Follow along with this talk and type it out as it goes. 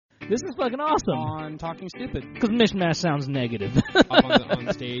This is fucking awesome. On Talking Stupid. Because Mishmash sounds negative. Up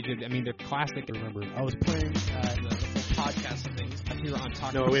on stage. I mean, they're classic. I remember I was playing the full podcast of things. We were on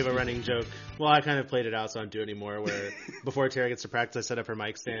Talking No, we have a running joke. Well, I kind of played it out, so I don't do it anymore, where before Tara gets to practice, I set up her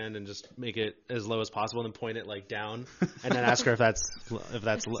mic stand and just make it as low as possible and then point it like down and then ask her if that's So is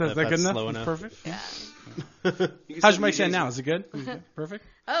that good enough? slow enough. Perfect? Yeah. How's your mic stand now? Is it good? Perfect?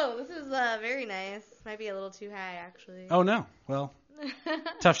 Oh, this is very nice. Might be a little too high, actually. Oh, no. Well,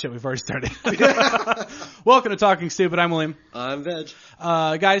 tough shit. We've already started. Welcome to Talking Stupid. I'm William. I'm Veg.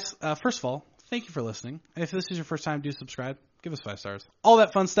 Guys, first of all, thank you for listening. If this is your first time, do subscribe. Give us 5 stars. All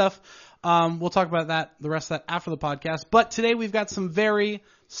that fun stuff. We'll talk about that, the rest of that after the podcast. But today we've got some very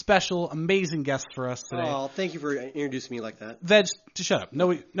special, amazing guests for us today. Oh, thank you for introducing me like that. Veg, just shut up.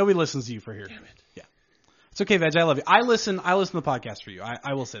 Nobody listens to you for here. Damn it. Yeah. It's okay, Veg. I love you. I listen to the podcast for you.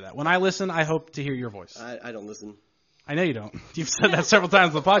 I will say that. When I listen, I hope to hear your voice. I don't listen. I know you don't. You've said that several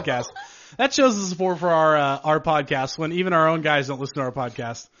times on the podcast. That shows the support for our podcast when even our own guys don't listen to our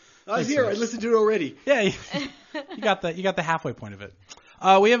podcast. I was here. I listened to it already. Yeah, you got the halfway point of it.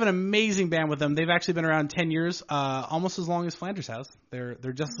 We have an amazing band with them. They've actually been around 10 years, almost as long as Flanders has. They're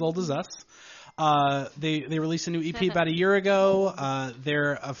just as old as us. They released a new EP about a year ago.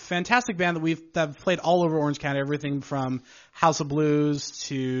 They're a fantastic band that have played all over Orange County, everything from House of Blues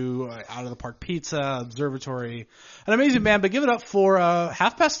to Out of the Park Pizza, Observatory. An amazing band, but give it up for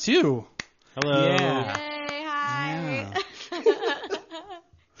Half Past Two. Hello. Yeah. Hey, hi. Yeah.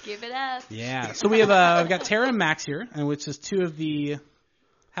 Give it up. Yeah. So we've got Tara and Max here, and which is two of the,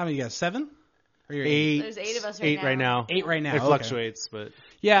 how many you guys? 7? Or you're 8. There's 8 of us Eight right now. 8 right now. It okay. fluctuates, but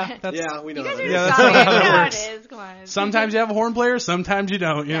Yeah, that's Yeah, we know You guys that. are Yeah, just that's coming. how You it know how works. it is. Come on. sometimes you have a horn player, sometimes you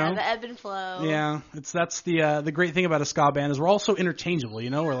don't. You yeah, know. the ebb and flow. Yeah, that's the great thing about a ska band is we're all so interchangeable. You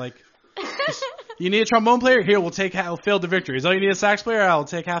know, we're like, you need a trombone player? Here, we'll fail to victories. Oh, you need a sax player? I'll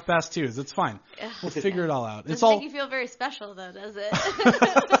take Half Past Twos. It's fine. We'll figure it all out. Doesn't It's all make you feel very special, though, does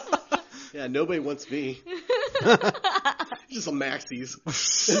it? Yeah, nobody wants me. Just some Maxis.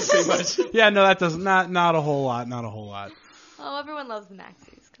 Doesn't say much. yeah. No, that does not a whole lot. Not a whole lot. Oh, everyone loves the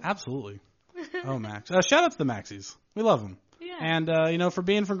Maxis. Come Absolutely. Oh, Max. Shout out to the Maxis. We love them. on. Yeah. And for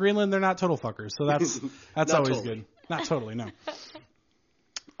being from Greenland, they're not total fuckers. So that's Not always totally. good. Not totally. No.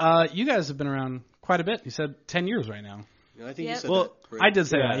 You guys have been around quite a bit. You said 10 years right now. I think you Yep. said Well, that. Right. I did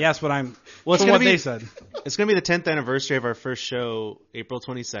say Yeah. that. Yes, but I'm. Well, it's from gonna what be- they said. it's going to be the 10th anniversary of our first show, April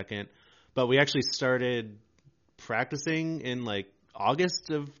 22nd. But we actually started practicing in like August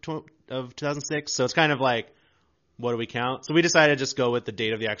of 2006. So it's kind of like, what do we count? So we decided to just go with the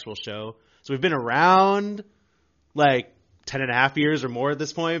date of the actual show. So we've been around like 10 and a half years or more at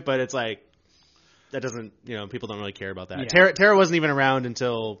this point, but it's like, that doesn't, people don't really care about that. Yeah. Tara wasn't even around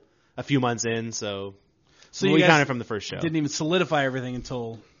until a few months in, so So we you guys counted from the first show. didn't even solidify everything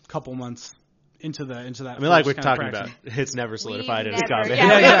until a couple months into that. I mean, like we're first kind of talking about, traction. it's never solidified in We've a ska never, band.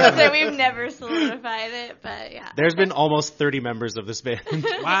 yeah, Yeah, I was gonna say we've never solidified it, but yeah. There's been almost 30 members of this band.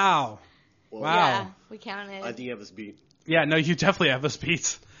 Wow. Well, Wow. Yeah, we counted. I think you have us beat. Yeah, no, you definitely have us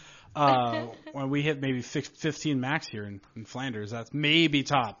beat. When we hit maybe 15 max here in Flanders, that's maybe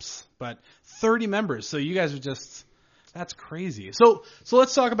tops, but 30 members. So you guys are just, that's crazy. So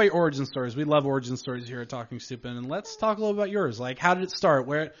let's talk about your origin stories. We love origin stories here at Talking Stupid, and let's talk a little about yours. Like, how did it start?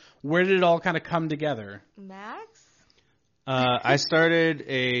 Where did it all kind of come together? Max? I started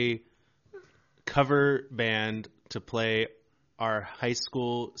a cover band to play our high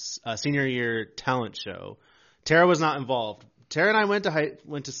school senior year talent show. Tara was not involved. Tara and I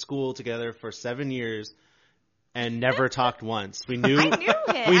went to school together for 7 years and never talked once. We knew I knew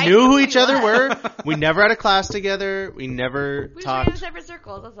him. we I knew who he each other was. were. We never had a class together. We never We just ran in talked. separate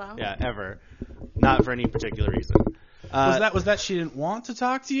circles, that's all. Yeah, ever. Not for any particular reason. Was that she didn't want to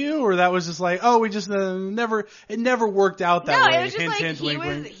talk to you, or that was just like, oh, we just it never worked out that No, way? it was just Hint, like hint, wink,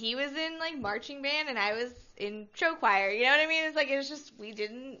 wink. he was in like marching band and I was in show choir. You know what I mean? It's like it was just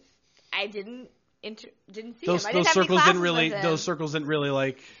I didn't see Those him. I didn't have any circles didn't classes really. with him. Those circles didn't really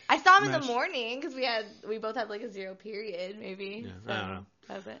like. I saw him in mesh. the morning because we both had like a 0 period maybe. Yeah, so I don't know.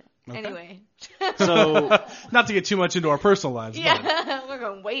 that was it. Okay. Anyway. So Not to get too much into our personal lives. but- yeah, we're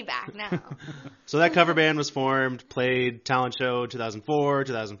going way back now. So that cover band was formed, played talent show 2004,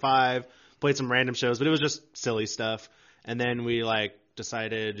 2005, played some random shows, but it was just silly stuff. And then we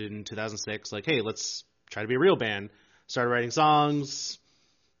decided in 2006, hey, let's try to be a real band. Started writing songs.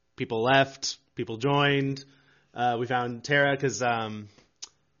 People left. People joined. We found Tara because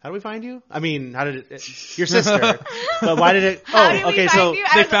How do we find you? I mean, how did it? Your sister. But why did it? How did we okay. find So you?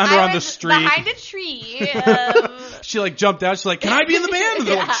 they found her I on the was street. behind a tree. She like jumped out. She's like, "Can I be in the band?" And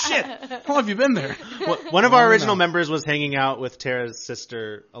they're like, "Shit, how long have you been there?" one of our Long original enough. members was hanging out with Tara's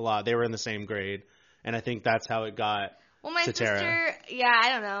sister a lot. They were in the same grade, and I think that's how it got. Well, my to Tara. sister, yeah, I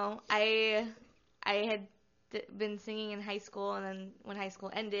don't know. I had been singing in high school, and then when high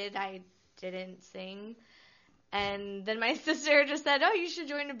school ended, I didn't sing. And then my sister just said, "Oh, you should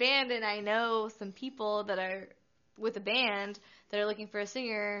join a band." And I know some people that are with a band that are looking for a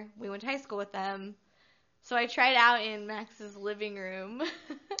singer. We went to high school with them. So I tried out in Max's living room.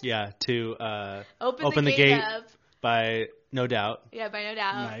 Yeah, to Open the gate up. by No Doubt. Yeah, by No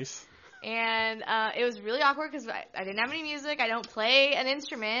Doubt. Nice. And it was really awkward because I didn't have any music. I don't play an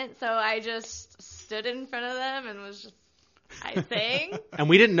instrument. So I just stood in front of them and I sang. And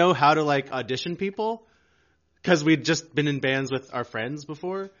we didn't know how to like audition people because we'd just been in bands with our friends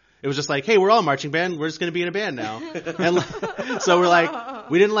before. It was just like, hey, we're all a marching band. We're just going to be in a band now. And so we're like,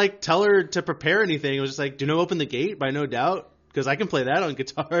 we didn't like tell her to prepare anything. It was just like, do you know Open the Gate by No Doubt? Because I can play that on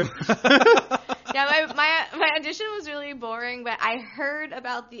guitar. Yeah, my audition was really boring, but I heard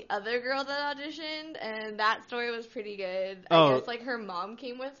about the other girl that auditioned, and that story was pretty good. I guess like her mom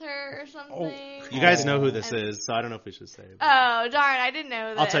came with her or something. You guys know who this is, so I don't know if we should say it. Oh, darn, I didn't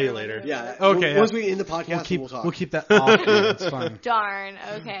know that. I'll tell you everyone later. knew Yeah. that. Okay, Once yeah. we end the podcast, we'll talk. We'll keep that off. It's fine. Darn,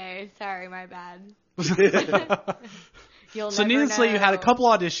 okay, sorry, my bad. You'll So never needless to say, you had a know. couple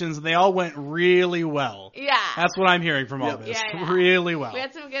auditions, and they all went really well. Yeah. That's what I'm hearing from all Yep. this. Yeah. Really well. We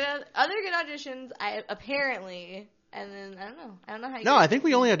had some good other good auditions, apparently, and then I don't know how you No, guys I think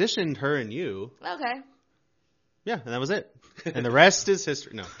we only auditioned her and you. Okay. Yeah, and that was it. And the rest is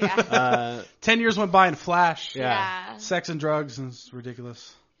history. No. Yeah. 10 years went by in a flash. Yeah. Sex and drugs, and it's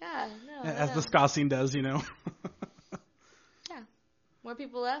ridiculous. Yeah, no. As no. the ska scene does, you know. Yeah. More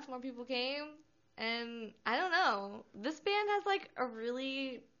people left, more people came, and I don't know. This band has like a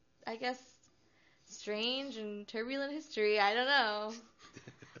really, I guess, strange and turbulent history. I don't know.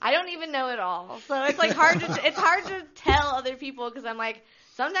 I don't even know it all, so it's like hard to tell other people because I'm like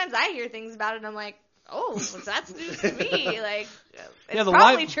sometimes I hear things about it and I'm like, oh, that's news to me. Like it's Yeah, the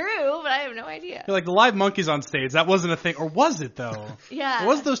probably live- true, but I have no idea. Like the live monkeys on stage, that wasn't a thing, or was it though? Yeah. Or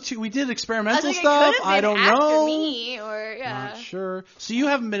was those two? We did I was experimental like, it stuff. could have I been don't after know. Me, or yeah. Not sure. So you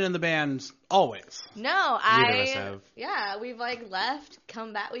haven't been in the band always. No, Neither of us have. Yeah, we've like left,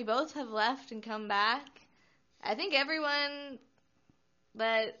 come back. We both have left and come back. I think everyone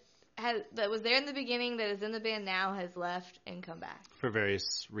that was there in the beginning that is in the band now has left and come back. For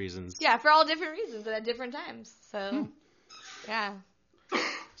various reasons. Yeah, for all different reasons and at different times. So, yeah.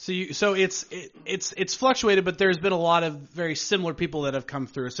 So it's fluctuated, but there's been a lot of very similar people that have come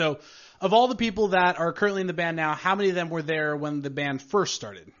through. So of all the people that are currently in the band now, how many of them were there when the band first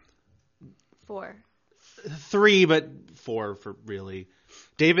started? 4. 3, but 4 for really.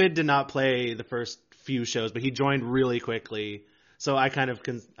 David did not play the first few shows, but he joined really quickly. So I kind of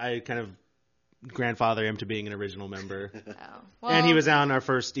grandfather him to being an original member. Oh. Well, And he was on our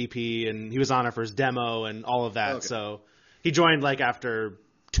first EP, and he was on our first demo, and all of that. Okay. So he joined like after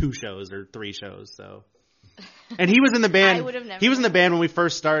 2 shows or 3 shows. So, and he was in the band. I would have never He was in the band when we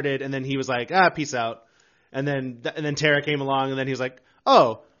first started, and then he was like, peace out. And then Tara came along, and then he was like,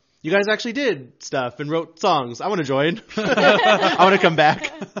 oh, you guys actually did stuff and wrote songs. I want to join. I want to come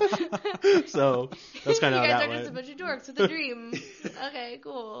back. So that's kind of you how guys that are just a went. bunch of dorks with a dream. Okay,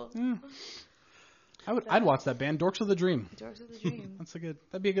 cool. I'd watch that band, Dorks with a Dream. Dorks with a dream.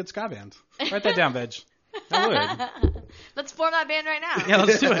 That'd be a good ska band. Write that down, Veg. I would. Let's form that band right now. Yeah,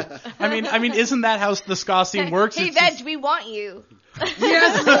 let's do it. I mean, isn't that how the ska scene works? Hey, It's Veg, just- we want you.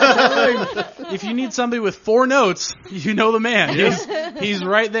 if you need somebody with 4 notes, you know the man. He's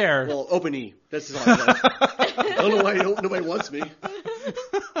right there. Well, Open E. That's all I got. I don't know why nobody wants me.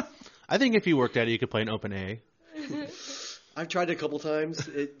 I think if you worked at it, you could play an open A. I've tried it a couple times.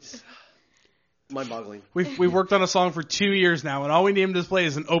 It's mind-boggling. We've worked on a song for 2 years now, and all we need him to play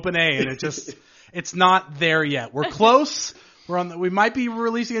is an open A, and it's not there yet. We're close. We might be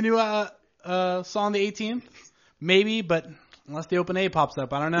releasing a new song the 18th, maybe, but unless the open A pops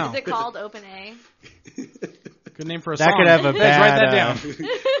up, I don't know. Is it called Open A? Good name for a That song. could have a Veg, bad. write that down.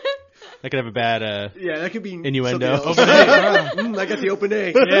 That could have a bad. Yeah, that could be Innuendo. something else. I got the Open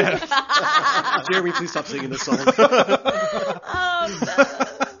A. Yeah. Jeremy, please stop singing this song. Oh, no.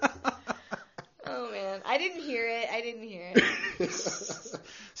 Oh, man. I didn't hear it.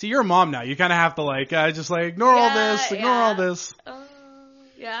 See, you're a mom now. You kind of have to just ignore all this, ignore all this. Oh,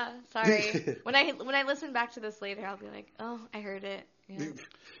 yeah. Sorry. When I listen back to this later, I'll be like, oh, I heard it. Yeah.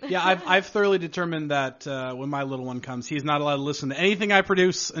 Yeah, I've thoroughly determined that when my little one comes, he's not allowed to listen to anything I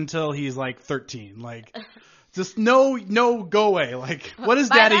produce until he's like 13. Like, just no, go away. Like, what does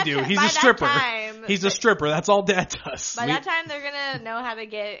By Daddy that do? ti- He's by a that stripper. time- He's a stripper. That's all Dad does. By that time, they're gonna know how to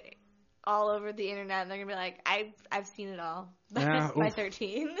get all over the internet, and they're gonna be like, I've seen it all Yeah, by oof.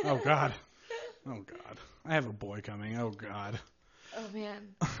 13. Oh God. Oh God. I have a boy coming. Oh God. Oh man,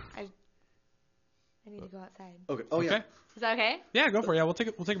 I need to go outside. Okay. Oh Okay. yeah. Is that okay? Yeah, go for it. Yeah, we'll take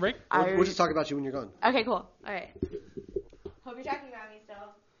a break. We'll just talk about you when you're gone. Okay, cool. All right. Hope you're talking about me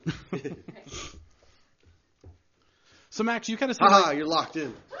still. Okay. So Max, you kind of seem Haha, like, you're locked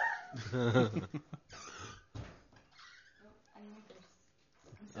in.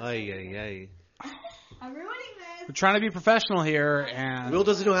 Ay. I'm ruining this. we're trying to be professional here, and Will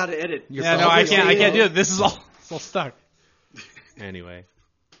doesn't know how to edit. yeah, no, I can't do it. This is all it's all stuck. Anyway.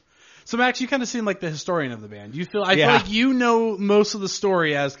 So Max, you kind of seem like the historian of the band. I feel Yeah. like you know most of the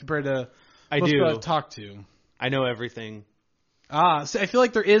story as compared to I most do. people I've talked to. I know everything. So I feel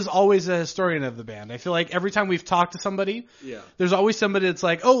like there is always a historian of the band. I feel like every time we've talked to somebody, Yeah. there's always somebody that's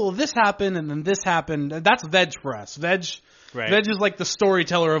like, oh, well, this happened and then this happened. That's Veg for us. Veg is like the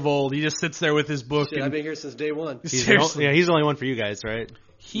storyteller of old. He just sits there with his book. Shit, and I've been here since day one. He's seriously, he's the only one for you guys, right?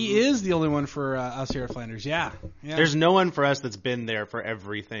 he is the only one for us here at Flanders. Yeah. There's no one for us that's been there for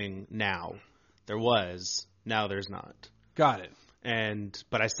everything now. There was. Now there's not. Got it.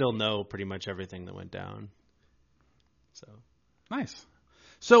 But I still know pretty much everything that went down. So Nice.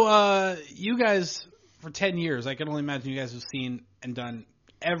 So you guys, for 10 years, I can only imagine you guys have seen and done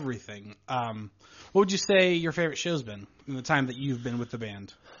everything. What would you say your favorite show's been in the time that you've been with the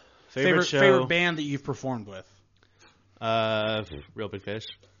band? favorite show, Favorite band that you've performed with? Real Big Fish.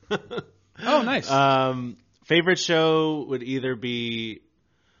 Oh, nice. Favorite show would either be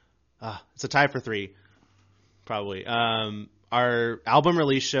it's a tie for 3, probably. Our album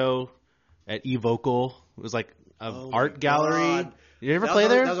release show at eVocal was like an art gallery. God. Did you ever That play was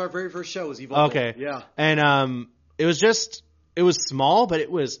there? That was our very first show. Was Evocal. Okay. Yeah. And it was small, but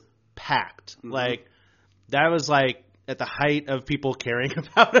it was packed. Mm-hmm. Like that was like at the height of people caring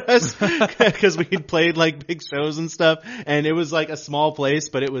about us because we had played like big shows and stuff, and it was like a small place,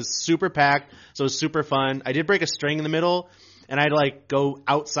 but it was super packed, so it was super fun. I did break a string in the middle, and I'd like go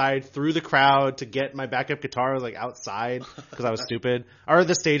outside through the crowd to get my backup guitar. I was like outside because I was stupid. Or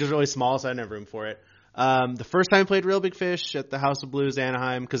the stage was really small, so I didn't have room for it. The first time I played Real Big Fish at the House of Blues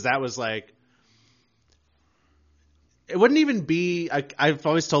Anaheim, because that was like, it wouldn't even be, I've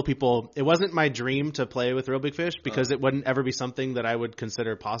always told people it wasn't my dream to play with Real Big Fish because it wouldn't ever be something that I would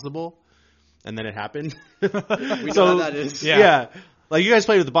consider possible. And then it happened. We know how that is. Yeah. Like you guys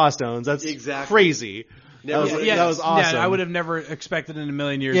played with the Bosstones. That's Exactly. crazy. Never That was, would- that was awesome. Yeah, I would have never expected in a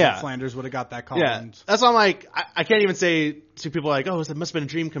million years Yeah. that Flanders would have got that call. Yeah, And that's why I'm like, I can't even say to people like, oh, it must have been a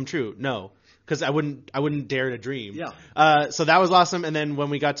dream come true. No, because I wouldn't dare to dream. Yeah. So that was awesome. And then when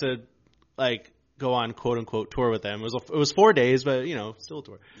we got to like go on quote unquote tour with them, it was 4 days, but you know, still a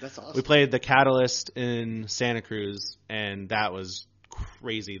tour. That's awesome. We played the Catalyst in Santa Cruz, and that was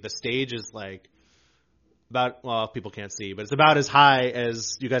crazy. The stage is like people can't see, but it's about as high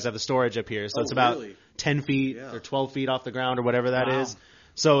as you guys have the storage up here. So Oh, it's about really? 10 feet Yeah. or 12 feet off the ground or whatever that Wow. is.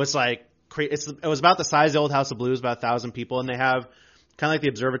 So it's like, it was about the size of the old House of Blues, about 1,000 people. And they have kind of like the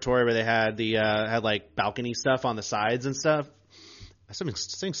observatory where they had had like balcony stuff on the sides and stuff. I've been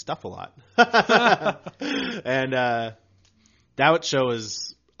saying stuff a lot. And, that show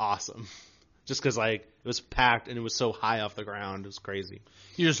was awesome. Just cause like it was packed and it was so high off the ground. It was crazy.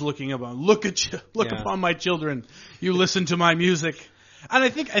 you're just looking up, look Yeah. upon my children. You listen to my music. And I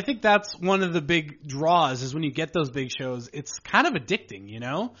think that's one of the big draws is when you get those big shows, it's kind of addicting, you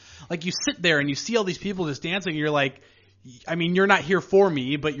know? Like you sit there and you see all these people just dancing, and you're like, I mean, you're not here for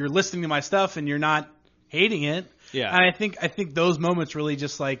me, but you're listening to my stuff and you're not hating it. Yeah. And I think those moments really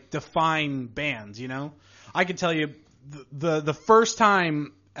just like define bands, you know? I can tell you the first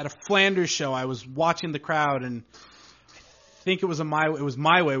time at a Flanders show, I was watching the crowd, and I think it was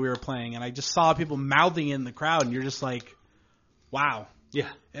My Way we were playing, and I just saw people mouthing in the crowd, and you're just like, wow. Yeah.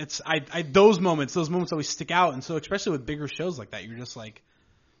 It's those moments always stick out, and so especially with bigger shows like that, you're just like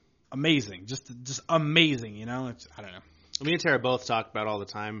amazing, just amazing, you know? I don't know. Me and Tara both talk about all the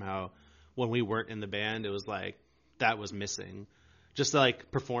time how when we weren't in the band, it was like that was missing. Just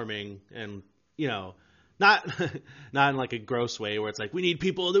like performing and, you know, not in like a gross way where it's like we need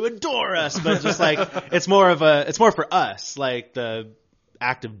people to adore us, but just like it's more for us, like the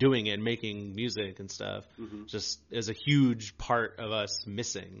act of doing it and making music and stuff just is a huge part of us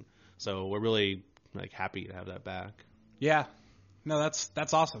missing. So we're really like happy to have that back. Yeah. No,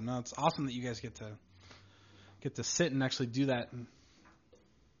 that's awesome. No, it's awesome that you guys get to sit and actually do that and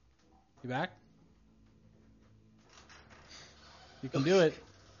You back? You can do it.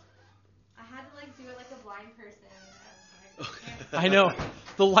 I had to do it like a blind person. I know.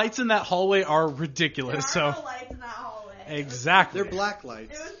 The lights in that hallway are ridiculous. There are So no lights in that hallway. exactly. They're black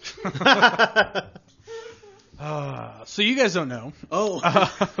lights. So you guys don't know. Oh.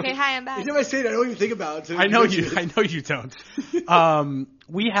 Okay, hi, I'm back. Every time I say it, I don't even think about it. I know you don't.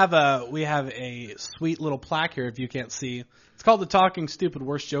 We have a sweet little plaque here. If you can't see, it's called the Talking Stupid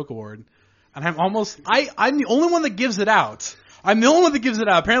Worst Joke Award, and I'm the only one that gives it out.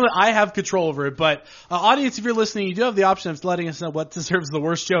 Apparently, I have control over it. But audience, if you're listening, you do have the option of letting us know what deserves the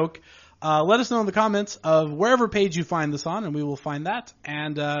worst joke. Let us know in the comments of wherever page you find this on, and we will find that.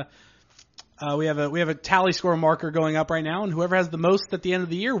 And we have a tally score marker going up right now, and whoever has the most at the end of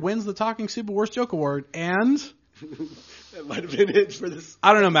the year wins the Talking Stupid Worst Joke Award. And That might have been it for this.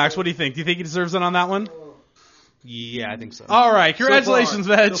 I don't know, Max. What do you think? Do you think he deserves it on that one? Yeah, I think so. All right, congratulations,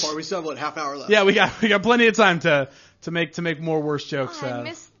 Veg. So far, we still have half hour left. Yeah, we got plenty of time to make more worse jokes. Oh, I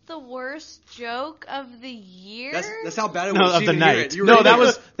missed the worst joke of the year. That's how bad it No, was. of You the didn't hear night. it. You were No, right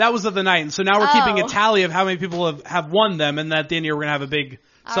that there. was of the night, and so now we're keeping a Oh. tally of how many people have won them, and at the end of the year we're gonna have a big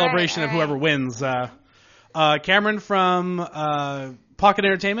celebration all of whoever right. wins. Cameron from Pocket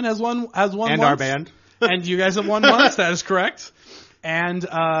Entertainment has won And once. our band. And you guys have won once. That is correct. And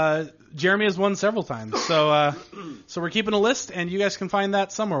Jeremy has won several times. So we're keeping a list, and you guys can find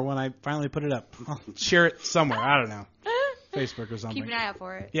that somewhere when I finally put it up. I'll share it somewhere. I don't know, Facebook or something. Keep an eye out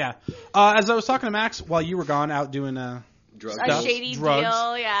for it. Yeah. As I was talking to Max while you were gone out doing Drug A Stuff. shady Drugs.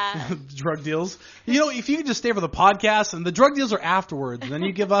 deal, yeah. drug deals, if you could just stay for the podcast, and the drug deals are afterwards, and then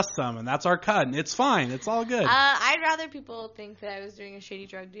you give us some, and that's our cut, and it's fine. It's all good. I'd rather people think that I was doing a shady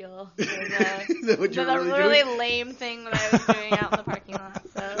drug deal than Is that what you're the really doing? lame thing that I was doing out in the parking lot.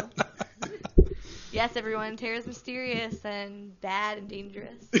 So, yes, everyone, Tara's mysterious and bad and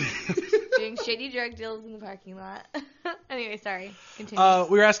dangerous. Doing shady drug deals in the parking lot. Anyway, sorry. Continue.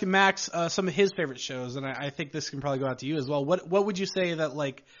 We were asking Max some of his favorite shows, and I think this can probably go out to you as well. What would you say that,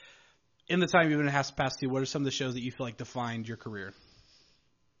 like, in the time you've been in past 2, what are some of the shows that you feel like defined your career?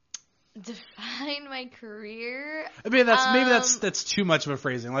 Define my career. I mean, that's too much of a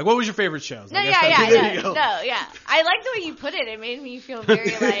phrasing. Like, what was your favorite shows? No, I guess that's- There you no, go. yeah. I like the way you put it. It made me feel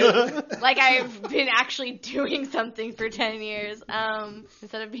very like I've been actually doing something for 10 years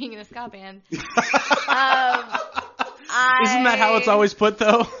instead of being in a ska band. Isn't that how it's always put,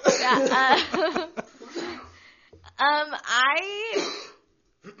 though? Yeah.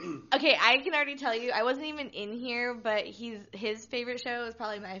 Okay, I can already tell you, I wasn't even in here, but his favorite show is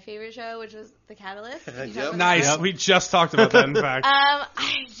probably my favorite show, which was The Catalyst. You talked Yep. about Nice. that? We just talked about that, in fact.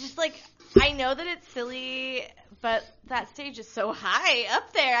 I just I know that it's silly, but that stage is so high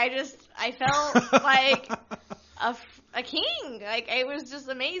up there. I felt like a king. Like, it was just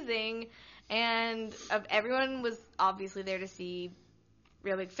amazing. And everyone was obviously there to see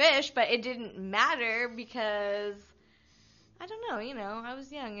Real Big Fish, but it didn't matter because, I don't know, I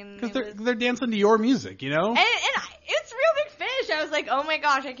was young and Because they're dancing to your music, it's Real Big Fish. I was like, oh my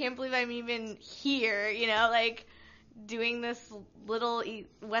gosh, I can't believe I'm even here, doing this little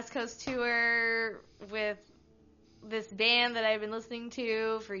West Coast tour with this band that I've been listening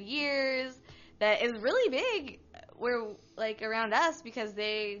to for years that is really big. We're around us because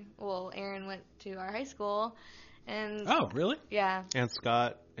Aaron went to our high school, and Oh, really? yeah, And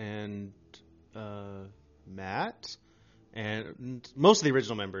Scott and Matt and most of the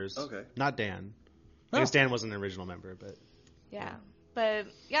original members. Okay. Not Dan. Oh. I guess Dan wasn't an original member, but yeah, but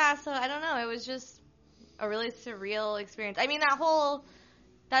yeah. So I don't know. It was just a really surreal experience. I mean, that whole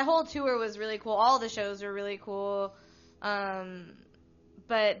tour was really cool. All the shows were really cool,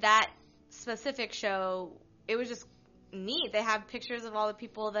 but that specific show, it was just neat. They have pictures of all the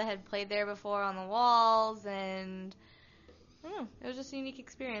people that had played there before on the walls, and I don't know, it was just a unique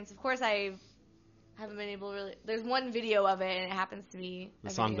experience. Of course, I haven't been able to really. There's one video of it, and it happens to be the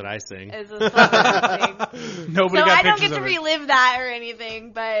song that I sing. It's a song that I sing. Nobody So got I don't pictures get to of it. relive that or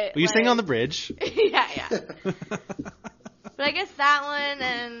anything, but Well, you sing on the bridge. yeah. But I guess that one,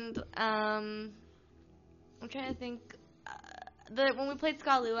 and I'm trying to think. When we played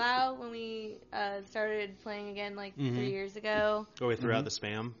Ska Luau, when we started playing again 3 years ago, Or we threw out the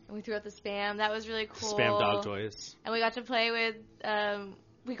spam. and we threw out the Spam, that was really cool. Spam dog toys. And we got to play with,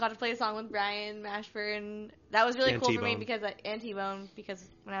 we got to play a song with Brian Mashburn. That was really And cool for me T-Bone. and T-Bone, because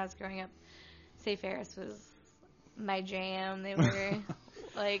when I was growing up, Say Ferris was my jam. They were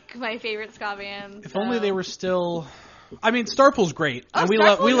my favorite ska band. If only they were still. I mean, Starpool's great, and we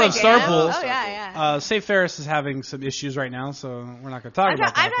Starpool's love my jam. Starpool. Oh yeah. Safe Ferris is having some issues right now, so we're not going to talk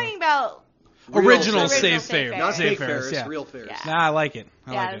about that. I'm talking about Original Save Save Ferris. Ferris. Not Save fake Ferris, Ferris, yeah. real Ferris. Yeah. Nah, I like it.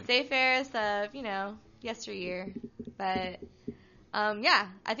 I Yeah, like the it. Save Ferris of, yesteryear. But, yeah,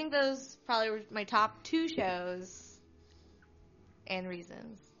 I think those probably were my top 2 shows and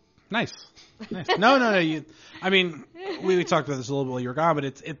reasons. Nice. No. We talked about this a little bit while you were gone,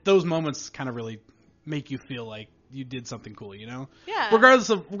 but those moments kind of really make you feel like you did something cool, Yeah. Regardless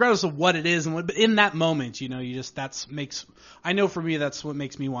of what it is, but in that moment, you just I know for me that's what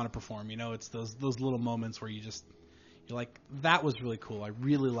makes me want to perform. It's those little moments where you're like, that was really cool. I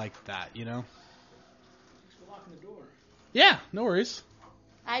really liked that. Thanks for locking the door. Yeah, no worries.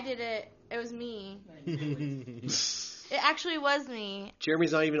 I did it. It was me. It actually was me.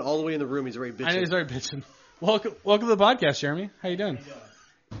 Jeremy's not even all the way in the room. He's already bitching. I know he's already bitching. Welcome to the podcast, Jeremy. How you doing? What's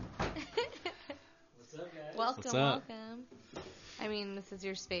up, guys? Welcome, What's up? welcome. I mean, this is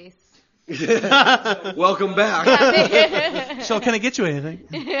your space. Welcome back. So, can I get you anything?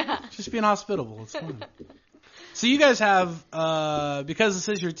 Yeah. Just being hospitable. It's fine. So you guys have, because this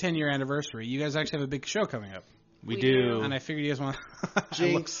is your 10-year anniversary, you guys actually have a big show coming up. We We do. do. And I figured you guys want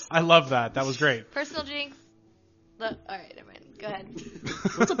Jinx. I love that. That was great. Personal jinx. Look, all right, never mind. Go ahead.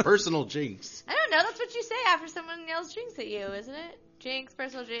 What's a personal jinx? I don't know. That's what you say after someone yells jinx at you, isn't it? Jinx,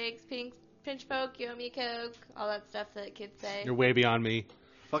 personal jinx, pinch poke, you owe me a Coke, all that stuff that kids say. You're way beyond me.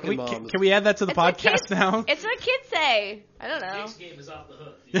 Fucking moms. Can we add that to the It's what podcast kids- now? It's what kids say. I don't know. Jinx game is off the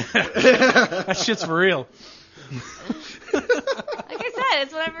hook. That shit's for real. Like I said,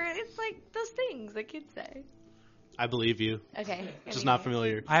 it's whatever. It's like those things that kids say. I believe you. Okay. Just not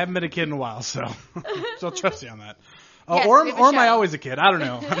familiar. I haven't been a kid in a while, so I'll trust you on that. Yes, or we have a am I show. always a kid? I don't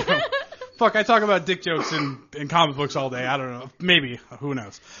know. Fuck, I talk about dick jokes in comic books all day. I don't know. Maybe. Who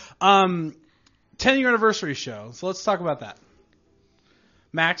knows? 10-year anniversary show. So let's talk about that.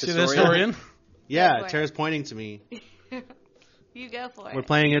 Max, you're the Historian. historian. Yeah, for it. Tara's pointing to me. You go for it. We're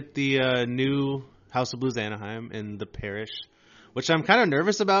playing at the new House of Blues Anaheim in the Parish, which I'm kind of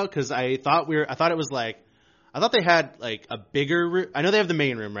nervous about because I thought they had like a bigger room. I know they have the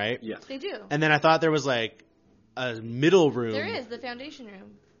main room, right? Yeah. They do. And then I thought there was like a middle room. There is the foundation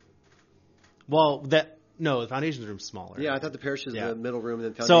room. Well, the foundation room's smaller. Yeah, I thought the parish is Yeah. the middle room.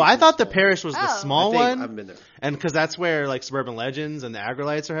 And then So I thought the small. Parish was the Oh. small I think, one. I haven't been there. And because that's where like Suburban Legends and the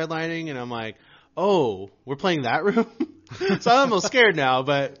Agrolites are headlining, and I'm like, oh, we're playing that room. So I'm almost scared now,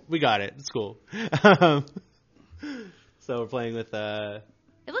 but we got it. It's cool. So we're playing with. It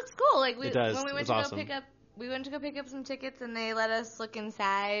looks cool. Like It does. when we It went was to awesome. we went to go pick up some tickets, and they let us look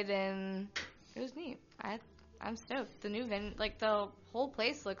inside, and it was neat. I'm stoked. The new the whole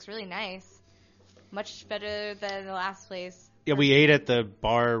place looks really nice. Much better than the last place. Yeah, we ate at the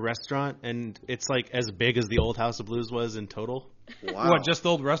bar restaurant, and it's like as big as the old House of Blues was in total. Wow. What, just the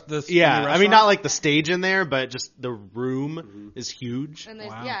old Yeah, new I mean restaurant? not like the stage in there, but just the room is huge. And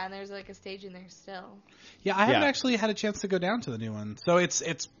there's Wow. and there's like a stage in there still. Yeah, I haven't Yeah. actually had a chance to go down to the new one. So it's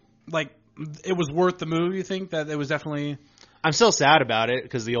like, it was worth the move, you think? That it was definitely... I'm still sad about it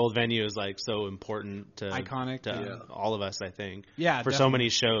because the old venue is like so important to Iconic, to yeah. all of us. I think Yeah, for so definitely. many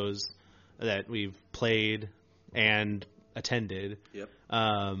shows that we've played and attended. Yep.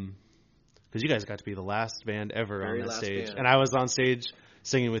 Because you guys got to be the last band ever Very on that last stage, band. and I was on stage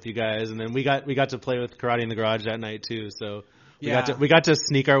singing with you guys, and then we got to play with Karate in the Garage that night too. So Yeah. we got to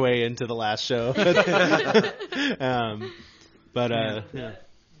sneak our way into the last show. Yeah. You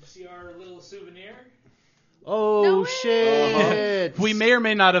see our little souvenir? Oh No way. shit! We may or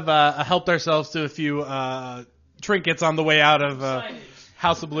may not have helped ourselves to a few trinkets on the way out of Signage.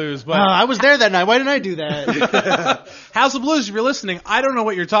 House of Blues. But I was there that night. Why didn't I do that? House of Blues, if you're listening, I don't know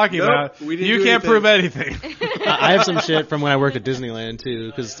what you're talking Nope, about. we didn't You do can't anything. prove anything. I have some shit from when I worked at Disneyland too,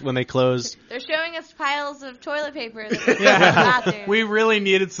 because when they closed, They're showing us piles of toilet paper. That we Yeah. in the bathroom. We really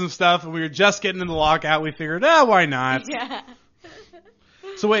needed some stuff, and we were just getting into the lockout. We figured, why not? Yeah.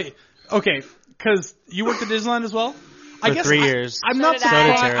 So wait, okay, because you worked at Disneyland as well? for 3 years. I'm So not did I.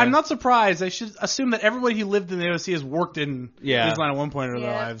 surprised. So did Tara. I'm not surprised. I should assume that everybody who lived in the OC has worked in Yeah. Disneyland at one point in their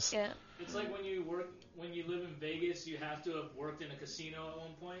Yeah. lives. Yeah. It's like when you live in Vegas, you have to have worked in a casino at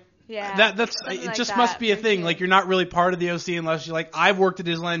one point. Yeah. That's Something it. like Just that, must be a for thing. sure. Like you're not really part of the OC unless you're like, I've worked at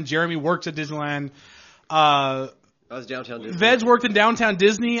Disneyland. Jeremy works at Disneyland. I was downtown Disney. Ved's worked in downtown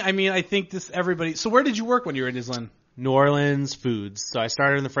Disney. I mean, I think this everybody. So where did you work when you were in Disneyland? New Orleans Foods. So I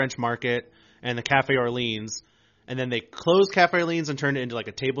started in the French Market and the Cafe Orleans, and then they closed Cafe Orleans and turned it into like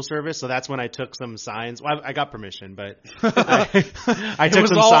a table service. So that's when I took some signs. Well, I got permission, but I It took was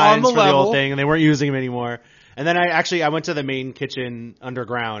some all on signs the for the level. old thing, and they weren't using them anymore. And then I went to the main kitchen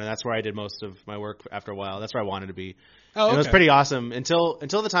underground, and that's where I did most of my work after a while. That's where I wanted to be. Oh, And it was okay. pretty awesome until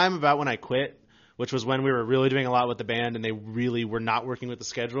the time about when I quit, which was when we were really doing a lot with the band and they really were not working with the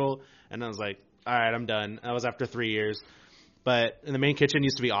schedule. And I was like, all right, I'm done. That was after 3 years. But in the main kitchen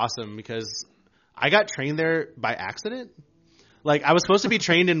used to be awesome because I got trained there by accident. Like, I was supposed to be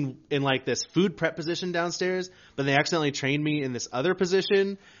trained in like this food prep position downstairs, but they accidentally trained me in this other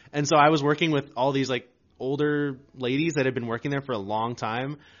position. And so I was working with all these like older ladies that had been working there for a long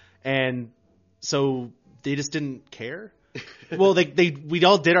time. And so they just didn't care. Well, we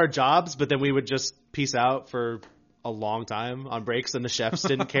all did our jobs, but then we would just peace out for a long time on breaks, and the chefs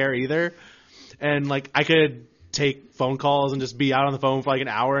didn't care either. And like, I could take phone calls and just be out on the phone for like an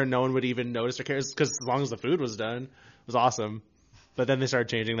hour and no one would even notice or care, because as long as the food was done, it was awesome. But then they started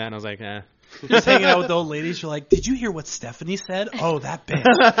changing that and I was like, eh. Just hanging out with the old ladies, you're like, did you hear what Stephanie said? Oh, that bitch.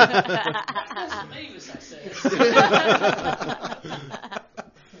 That's Mavis, I said.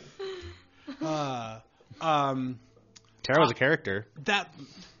 Tara was a character.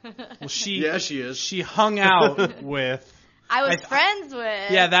 Well, she is. She hung out with. I was friends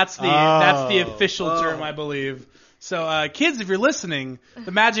with. Yeah, that's the official term, I believe. So, kids, if you're listening,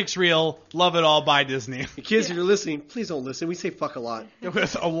 the magic's real. Love it all by Disney. Kids, if you're listening, please don't listen. We say fuck a lot.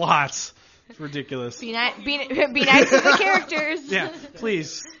 With a lot. It's ridiculous. Be nice to the characters. Yeah,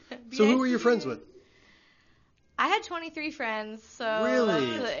 please. So who were you friends with? I had 23 friends, so Really?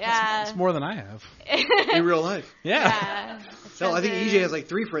 yeah. It's more than I have. In real life? Yeah. No, I think EJ has like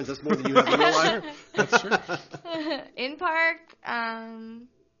 3 friends. That's more than you have in real life. That's true. In park,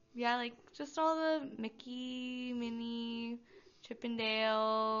 yeah, like just all the Mickey, Minnie,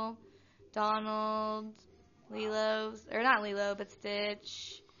 Chippendale, Donald, Lilo's, or not Lilo, but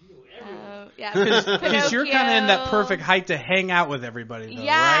Stitch. Yeah, Because you're kind of in that perfect height to hang out with everybody, though,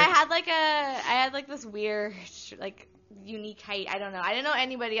 yeah, right? I had like this weird, like, unique height. I don't know. I didn't know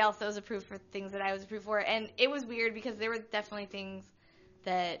anybody else that was approved for things that I was approved for, and it was weird because there were definitely things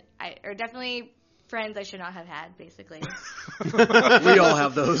that definitely friends I should not have had, basically. We all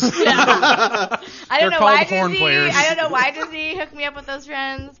have those. I They're don't know called why horn Disney. players. I don't know why Disney hooked me up with those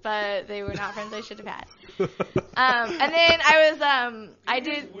friends, but they were not friends I should have had. And then I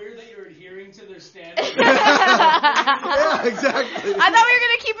did. It's weird that you're adhering to their standards. Yeah, exactly. I thought we were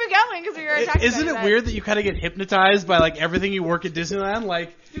gonna keep it going because we were talking. Isn't about it weird that you kind of get hypnotized by like everything you work at Disneyland?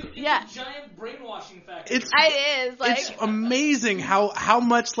 Like, Dude, it's Yeah. a giant brainwashing factor. it's It is like. it's amazing how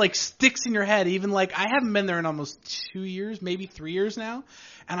much like sticks in your head. Even like I haven't been there in almost 2 years, maybe 3 years now,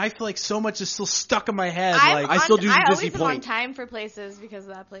 and I feel like so much is still stuck in my head. I still do I Disney always am on Point. time for places because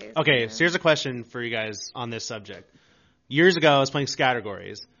of that place. Okay, so here's a question for you guys on this subject. Years ago, I was playing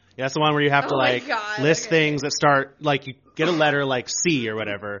Scattergories. Yeah, that's the one where you have to Oh my like God, list okay. things that start like you get a letter like C or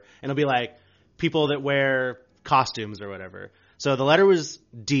whatever, and it'll be like people that wear costumes or whatever. So the letter was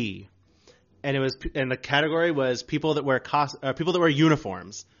D, and the category was people that wear people that wear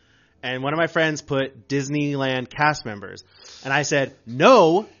uniforms. And one of my friends put Disneyland cast members, and I said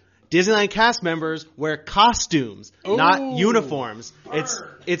no. Disneyland cast members wear costumes, not uniforms.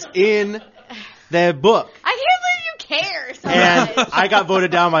 It's in the book. I can't believe you care so And much. I got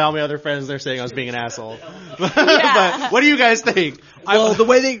voted down by all my other friends. They're saying I was being an asshole. Yeah. But what do you guys think? Well, the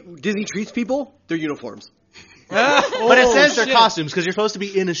way Disney treats people, they're uniforms. But it says they're shit. costumes because you're supposed to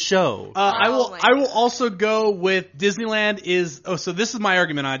be in a show. I Oh my will also go with Disneyland is so this is my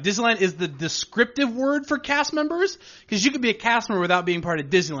argument on it. Disneyland is the descriptive word for cast members because you could be a cast member without being part of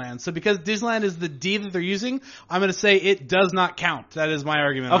Disneyland. So because Disneyland is the D that they're using, I'm going to say it does not count. That is my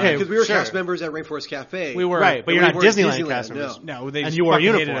argument. Okay. on it. Because we were Sure. cast members at Rainforest Cafe. We were Right, but we you're not weren't Disneyland Disneyland, cast members. No, they And just you wore fucking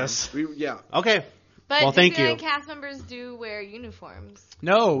hated uniforms. us. Yeah. Okay. But Well, thank Disneyland you. cast members do wear uniforms.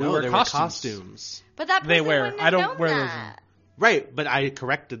 No, we No, were they costumes. were costumes. But that They person wear. wouldn't I have don't known wear those that. Right, but I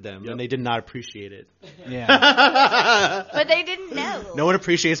corrected them, Yep. and they did not appreciate it. Yeah. But they didn't know. No one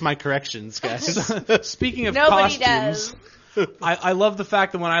appreciates my corrections, guys. Speaking of Nobody costumes, does. I love the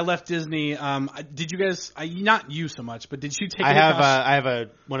fact that when I left Disney, did you guys? Not you so much, but did you take? I any have costumes? I have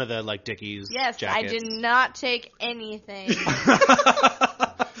one of the like Dickies. Yes, jackets. I did not take anything.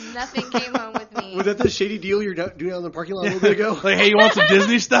 Nothing came home with me. Was that the shady deal you're doing out in the parking lot a little bit ago? Like, hey, you want some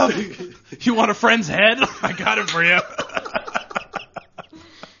Disney stuff? You want a friend's head? I got it for you.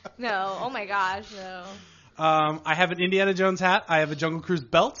 No, oh my gosh, no. I have an Indiana Jones hat. I have a Jungle Cruise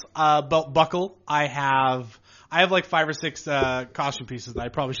belt, belt buckle. I have like 5 or 6 costume pieces that I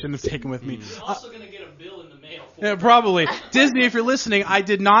probably shouldn't have taken with me. You're also going to get a bill in the mail for Yeah, it. probably. Disney, if you're listening, I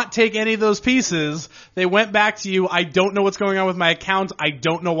did not take any of those pieces. They went back to you. I don't know what's going on with my account. I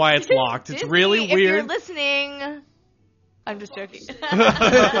don't know why it's locked. It's Disney, really if you're weird. listening, I'm just joking.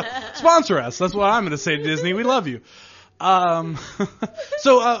 Sponsor us. That's what I'm going to say to Disney. We love you.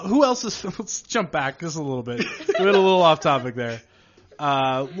 So who else is? Let's jump back just a little bit. We went a little off topic there.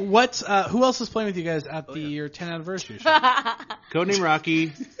 Who else is playing with you guys at your 10th anniversary show? Codename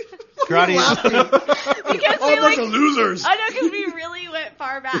Rocky. Karate. Because Oh, we bunch of losers. I know, because we really went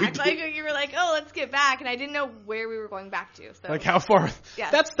far back. Like, you were like, oh, let's get back, and I didn't know where we were going back to. So. Like how far?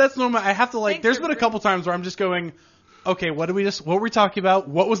 Yeah. That's normal. I have to like. Thanks There's for been a couple times where I'm just going, okay, what were we talking about?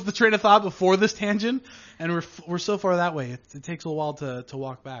 What was the train of thought before this tangent? And we're so far that way. It takes a while to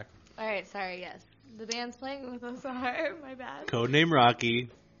walk back. All right, sorry, yes. The band's playing with us are. My bad. Codename Rocky.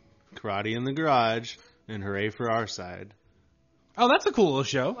 Karate in the Garage. And Hooray for Our Side. Oh, that's a cool little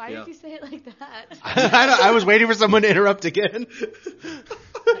show. Why Yeah. did you say it like that? I was waiting for someone to interrupt again.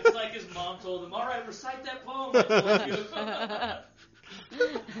 It's like his mom told him, all right, recite that poem I told you.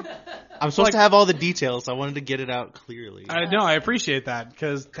 I'm supposed to have all the details, so I wanted to get it out clearly. I know. I appreciate that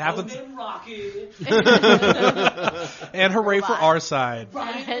because half the Codename Rocky. and hooray for our side.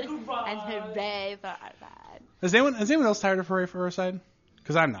 and hooray for our side. Is anyone else tired of hooray for our side?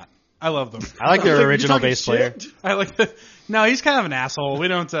 Because I'm not. I love them. I like their You original talking bass player. shit? I like the. No, he's kind of an asshole. We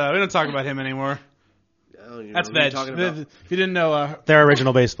don't talk about him anymore. I don't even That's know who you're Veg. talking about. If you didn't know, Their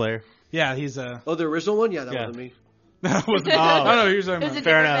original bass player. yeah, he's Oh, the original one? Yeah, that Yeah. wasn't me. wasn't. Oh no, he was talking It was about. a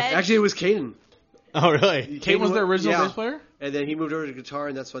Fair different enough. bed. Actually, it was Caden. Oh, really? Kate was the original yeah. bass player. And then he moved over to guitar,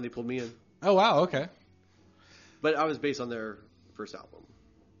 and that's when they pulled me in. Oh wow, okay. But I was based on their first album.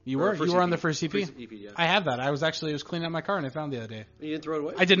 You Or were first on EP. the first EP. First EP, yeah. I have that. I was cleaning out my car and I found it the other day. You didn't throw it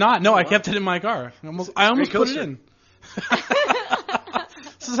away? I did not. No, I wow. kept it in my car. I almost put it coaster. in.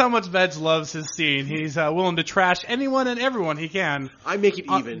 This is how much Veg loves his scene. He's willing to trash anyone and everyone he can. I make it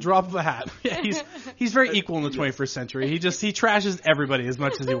even. Drop of a hat. Yeah, he's very equal in the 21st century. He trashes everybody as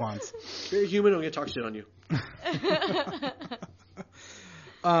much as he wants. You're human, I'm going to talk shit on you.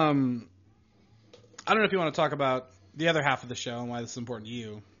 I don't know if you want to talk about the other half of the show and why this is important to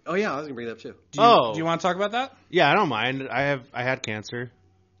you. Oh, yeah, I was going to bring that up, too. Do you want to talk about that? Yeah, I don't mind. I had cancer.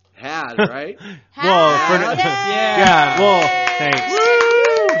 Had, right? Well, Yeah. Well, thanks.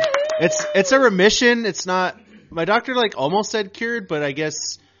 It's a remission. It's not. My doctor almost said cured, but I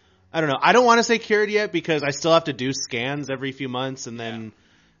guess I don't know. I don't want to say cured yet because I still have to do scans every few months and then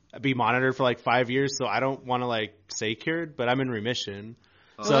be monitored for 5 years. So I don't want to say cured, but I'm in remission.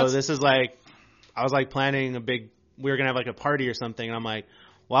 So this is I was planning we were gonna have a party or something, and I'm like,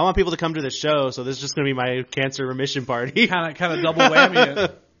 well, I want people to come to the show, so this is just gonna be my cancer remission party. Kind of double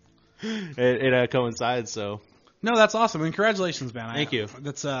whammy it. It coincides, so. No, that's awesome. And congratulations, man. Thank you.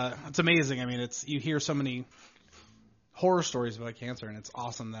 That's amazing. I mean, you hear so many horror stories about cancer, and it's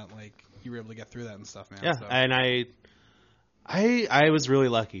awesome that you were able to get through that and stuff, man. Yeah, So. and I was really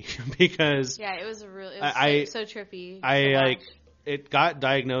lucky because Yeah, it was so trippy. I it got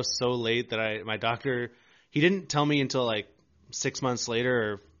diagnosed so late that my doctor, he didn't tell me until 6 months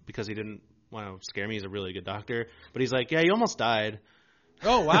later, or because he didn't want to scare me. He's a really good doctor, but he's like, yeah, you almost died.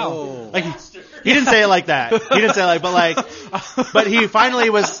 Oh wow! Oh. He didn't say it like that. He didn't say but he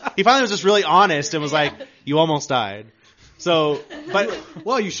finally was just really honest and was like, you almost died. So, but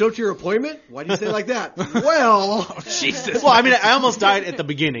Well, you showed up to your appointment? Why do you say it like that? Well, Jesus. well, I mean, I almost died at the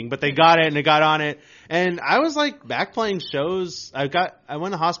beginning, but they got it and they got on it. And I was back playing shows. I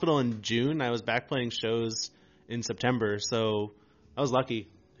went to hospital in June. I was back playing shows in September. So I was lucky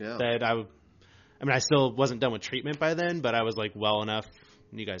that I still wasn't done with treatment by then, but I was well enough.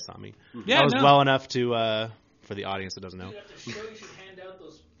 You guys saw me. Yeah, I was no. well enough to, for the audience that doesn't know. After the show, you should hand out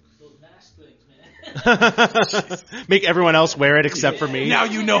those mask things, man. Make everyone else wear it except for me. Now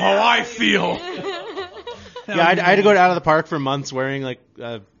you know how I feel. Yeah, I had to go out of the park for months wearing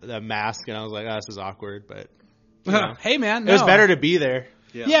a mask, and I was like, oh, this is awkward, but you know. Hey, man. It was no. better to be there.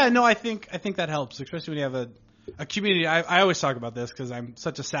 Yeah, no, I think that helps, especially when you have a community. I always talk about this because I'm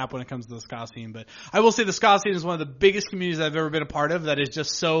such a sap when it comes to the ska scene, but I will say the ska scene is one of the biggest communities I've ever been a part of that is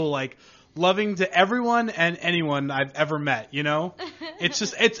just so loving to everyone and anyone I've ever met, you know? It's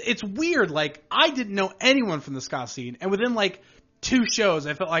just it's weird. I didn't know anyone from the ska scene, and within 2 shows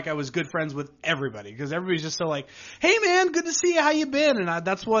I felt like I was good friends with everybody because everybody's just so hey man, good to see you, how you been? And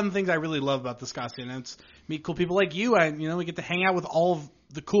that's one of the things I really love about the ska scene. And it's meet cool people like you, and we get to hang out with all of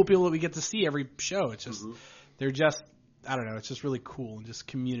the cool people that we get to see every show. It's just they're just, I don't know, it's just really cool and just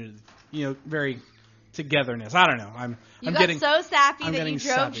community, very togetherness. I don't know. I'm got getting so sappy I'm that getting you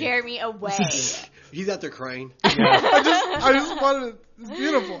drove sappy. Jeremy away. he's out there crying. I just wanted it. It's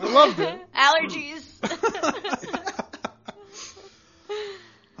beautiful. I loved it. Allergies.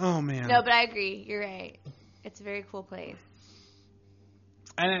 Oh man. No, but I agree. You're right. It's a very cool place.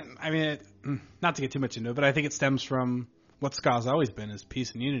 And I mean, not to get too much into it, but I think it stems from what ska's always been is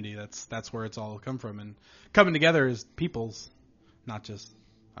peace and unity. That's where it's all come from, and coming together as peoples, not just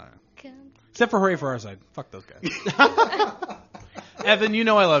I don't know. Except for hooray for our side. Fuck those guys. Evan, you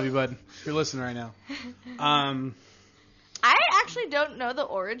know I love you, bud. If you're listening right now. I actually don't know the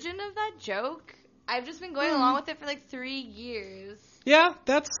origin of that joke. I've just been going along with it for like 3 years. Yeah,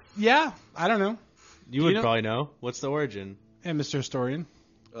 I don't know. You would know- probably know. What's the origin And Mr. Historian.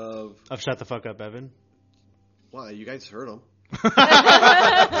 Of of Shut the Fuck Up, Evan? why you guys heard him?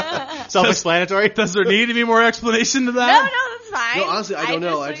 Self-explanatory. Does there need to be more explanation to No, that? that's fine. No, honestly, I don't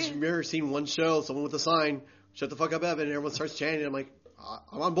know. I like- just remember seeing one show, someone with a sign, "Shut the fuck up, Evan," and everyone starts chanting. I'm like,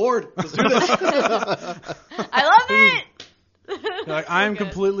 I'm on board. Let's do this. I love it. You're like, I'm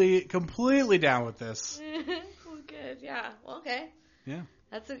Good. completely down with this. Well, good. Yeah. Well, okay. Yeah.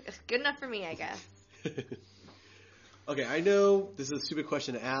 That's good enough for me, I guess. Okay, I know this is a stupid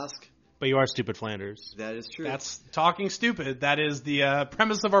question to ask. But you are stupid, Flanders. That is true. That's talking stupid. That is the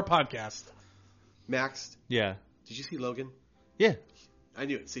premise of our podcast. Max, Yeah. did you see Logan? Yeah. I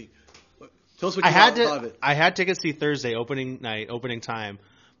knew it. See, tell us what I you had thought of to. it. I had tickets to see Thursday opening night, opening time,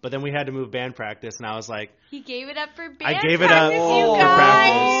 but then we had to move band practice, and I was like, He gave it up for band I gave it up practice, for you guys.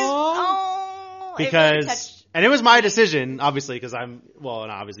 practice. Oh, it really because, touched- and it was my decision, obviously, because and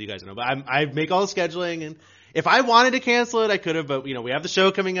obviously you guys know, but I make all the scheduling, and if I wanted to cancel it, I could have, but we have the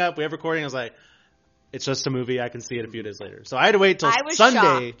show coming up, we have recording. I was like, it's just a movie, I can see it a few days later. So I had to wait till I was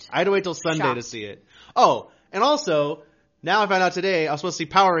Sunday. shocked. I had to wait till Sunday to Shocked. see it. Oh, and also. Now I found out today I was supposed to see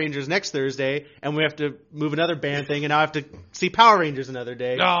Power Rangers next Thursday, and we have to move another band thing, and now I have to see Power Rangers another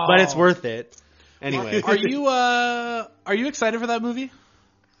day. Oh. But it's worth it. Anyway, Are you excited for that movie?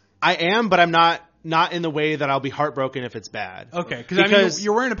 I am, but I'm not in the way that I'll be heartbroken if it's bad. Okay, because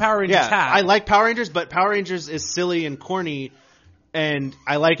you're wearing a Power Rangers Yeah, hat. I like Power Rangers, but Power Rangers is silly and corny, and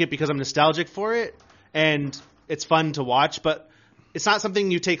I like it because I'm nostalgic for it, and it's fun to watch, but it's not something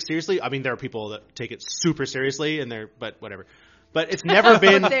you take seriously. I mean, there are people that take it super seriously, but whatever. But it's never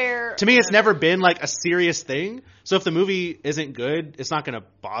been, They're- to me, it's never been like a serious thing. So if the movie isn't good, it's not going to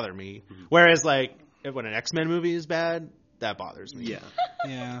bother me. Whereas like, when an X-Men movie is bad, that bothers me. Yeah.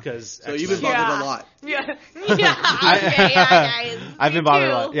 Yeah. Because So you've been bothered Yeah. a lot. Yeah. Yeah. Okay, yeah, guys. I've Me been bothered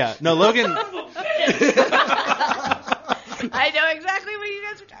too. a lot. Yeah. No, Logan, I know exactly what you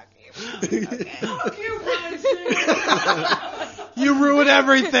guys are talking about. Okay. Fuck you, Brian Singer. You ruin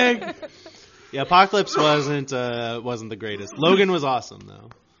everything. yeah, Apocalypse wasn't the greatest. Logan was awesome though.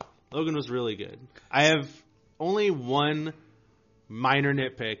 Logan was really good. I have only one minor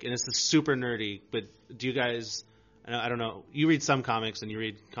nitpick, and this is super nerdy, but do you guys, I don't know, you read some comics and you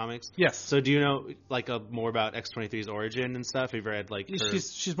read comics? Yes. So do you know like more about X-23's origin and stuff? Have you read like her...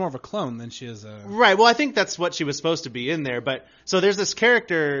 She's more of a clone than she is a. Right. Well, I think that's what she was supposed to be in there. But so there's this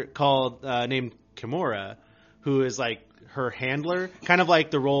character called named Kimura, who is like her handler, kind of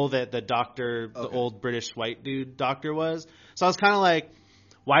like the role that the doctor, the old British white dude doctor was. So I was kind of like,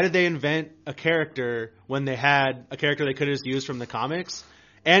 why did they invent a character when they had a character they could have just used from the comics?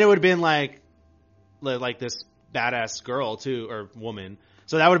 And it would have been like this badass girl too, or woman.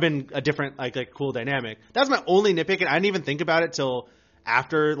 So that would have been a different, like cool dynamic. That was my only nitpick, and I didn't even think about it till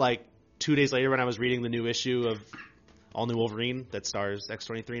after, like 2 days later when I was reading the new issue of All New Wolverine that stars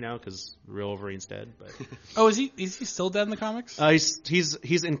X-23 now, because real Wolverine's dead. But Oh, is he still dead in the comics?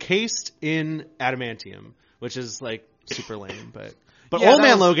 he's encased in adamantium, which is like super lame. But Yeah, Old that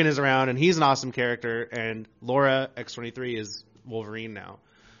Man was- Logan is around, and he's an awesome character. And Laura X-23 is Wolverine now.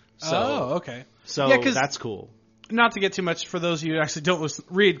 So, Oh, okay. So Yeah, 'cause- that's cool. Not to get too much for those of you who actually don't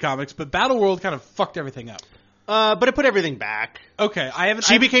read comics, but Battle World kind of fucked everything up. But it put everything back. Okay, I haven't.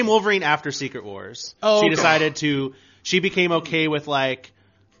 She became Wolverine after Secret Wars. Oh, she okay. decided to. She became okay with like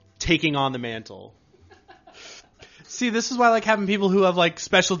taking on the mantle. See, this is why I like having people who have like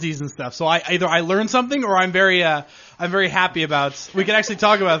specialties and stuff. So I learn something, or I'm very happy about. We can actually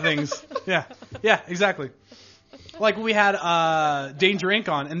talk about things. Yeah, exactly. Like we had Danger Inc.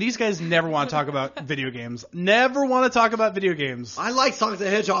 on, and these guys never want to talk about video games. Never want to talk about video games. I like Sonic the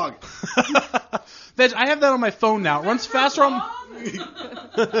Hedgehog. Veg, I have that on my phone now. It runs faster on.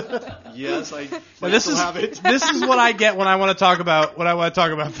 Yes, I This still is have it. this is what I get when I want to talk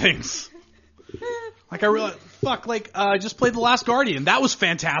about things. Like I realize, fuck, like I just played The Last Guardian. That was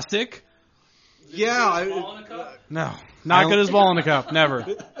fantastic. Yeah, Ball in a cup? No, not good as Ball in the Cup. Never.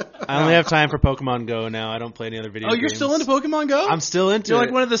 I only have time for Pokemon Go now. I don't play any other video Oh, games. you're still into Pokemon Go? I'm still into You're it.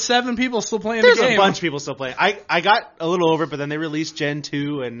 like one of the 7 people still playing There's the game. a bunch of people still playing. I got a little over it, but then they released Gen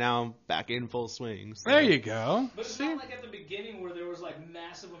 2, and now I'm back in full swing. So. There you go. But it's not like at the beginning where there was like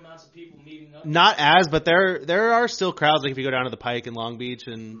massive amounts of people meeting up. Not as, but there are still crowds. Like if you go down to the Pike in Long Beach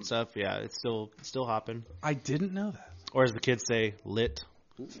and stuff, yeah, it's still hopping. I didn't know that. Or as the kids say, lit.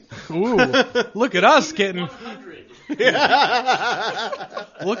 Ooh, look at us getting. 100.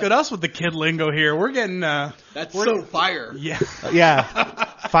 Look at us with the kid lingo here. We're getting. That's so fire. Yeah. Yeah.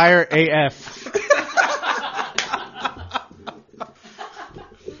 Fire AF.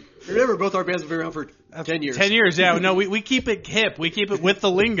 Remember, both our bands have been around for 10 years. 10 years, yeah. No, we keep it hip. We keep it with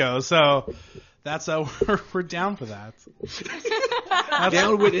the lingo. So that's we're down for that.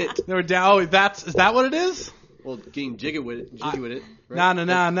 Down with it. We're down. Is that what it is? Well, getting jiggy with it. Nah.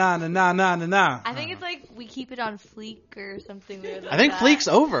 I think it's like we keep it on fleek or something weird like I think that. Fleek's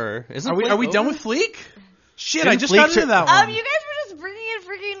over. Isn't Are we Fleek done over? with Fleek? Shit, Didn't I just Fleek got into turn- that one. You guys were just bringing in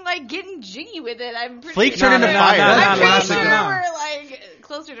freaking like getting jiggy with it. I'm pretty Fleek sure. turned into fire. I'm Nah, pretty sure nah. we're like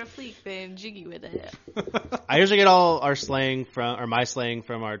closer to Fleek than jiggy with it. I usually get all our slang from, or my slang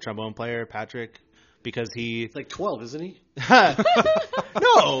from our trombone player, Patrick, because he... It's like 12, isn't he?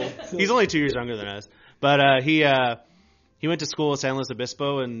 No! He's only 2 years younger than us. But he went to school at San Luis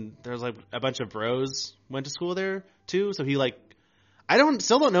Obispo, and there was like a bunch of bros went to school there too. So he like,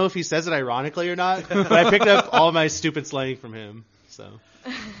 still don't know if he says it ironically or not. But I picked up all my stupid slang from him. So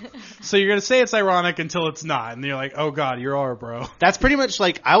So you're gonna say it's ironic until it's not, and you're like, oh god, you're our bro. that's pretty much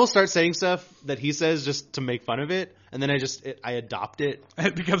like I will start saying stuff that he says just to make fun of it, and then I adopt it.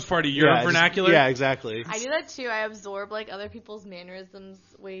 It becomes part of your Yeah, just- vernacular. yeah, exactly. I do that too. I absorb like other people's mannerisms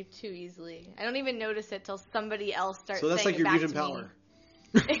way too easily. I don't even notice it till somebody else starts So that's saying like your it back mutant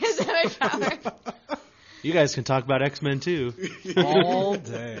to power. me. Is that my power? You guys can talk about X-Men too. All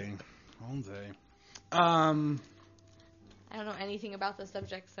day. I don't know anything about the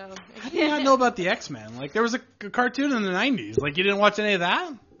subject, so. How do you not know about the X-Men? Like, there was a cartoon in the 90s. Like, you didn't watch any of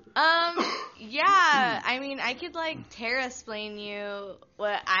that? Yeah. I mean, I could like explain you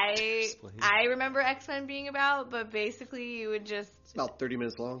what I remember X-Men being about, but basically you would just It's about 30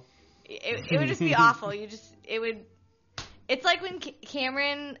 minutes long. it would just be awful. It's like when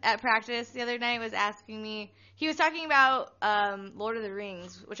Cameron at practice the other night was asking me. He was talking about Lord of the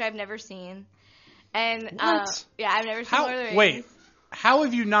Rings, which I've never seen. And What? yeah, I've never seen Lord of the Rings. Wait, how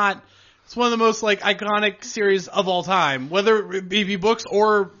have you not? It's one of the most like iconic series of all time, whether it be books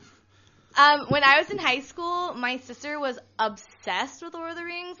or. When I was in high school, my sister was obsessed with Lord of the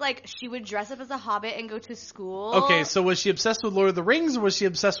Rings. Like, she would dress up as a hobbit and go to school. Okay, so was she obsessed with Lord of the Rings, or was she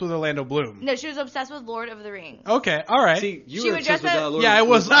obsessed with Orlando Bloom? No, she was obsessed with Lord of the Rings. Okay, all right. See, you She were would obsessed with dress up- Lord Yeah, I of-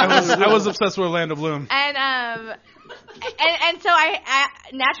 was obsessed with Orlando Bloom. And so I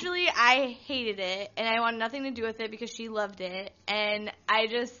naturally I hated it, and I wanted nothing to do with it because she loved it, and I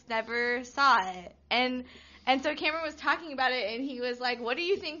just never saw it. And so Cameron was talking about it, and he was like, "What do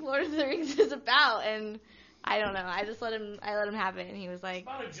you think Lord of the Rings is about?" And I don't know. I just let him have it, and he was like,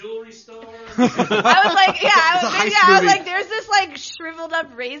 About a jewelry store. I was like, yeah, I It's a was, heist yeah, I was movie. like, there's this like shriveled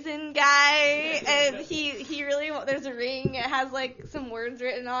up raisin guy, and he really there's a ring. It has like some words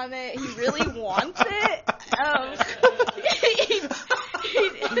written on it. He really wants it.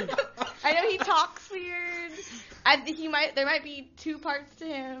 I know he talks weird. There might be two parts to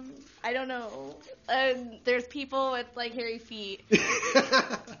him. I don't know. There's people with like hairy feet.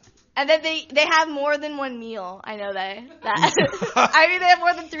 And then they have more than one meal. I know that. I mean, they have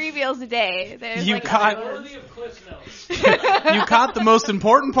more than 3 meals a day. There's You like caught- other ones. Worthy of Cliff Notes. You caught the most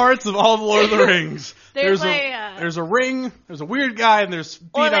important parts of all the Lord of the Rings. There's There's a ring, there's a weird guy, and there's feet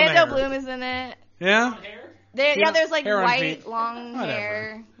on the Orlando hair. Bloom is in it. Yeah? Hair? There's like Hair on white, feet. long Whatever.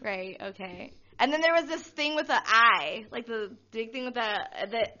 hair. Right, okay. And then there was this thing with the eye, like the big thing with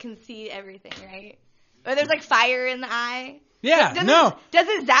that can see everything, right? Or there's like fire in the eye. Yeah, Does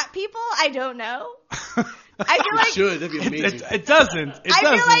it zap people? I don't know. I feel It like should. That'd be amazing. It doesn't. It I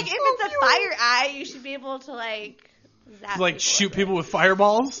doesn't. feel like if it's a fire eye, you should be able to like zap like people shoot with people it. with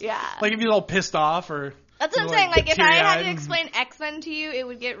fireballs. Yeah. Like if you're all pissed off or. That's what I'm you're, saying. Like if I had teary-eyed. to explain X-Men to you, it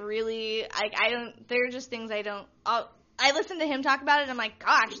would get really like I don't. There are just things I don't. I listen to him talk about it, and I'm like,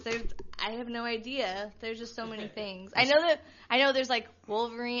 gosh, I have no idea. There's just so many things. I know there's like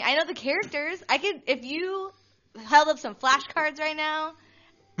Wolverine. I know the characters. If you held up some flashcards right now,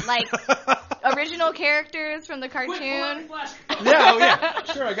 like original characters from the Quick, pull out cartoon. your flash. Yeah, oh yeah.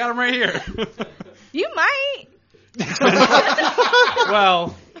 Sure, I got them right here. You might.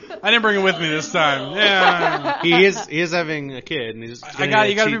 Well, I didn't bring him with me this time. Yeah. He is having a kid, and he's. You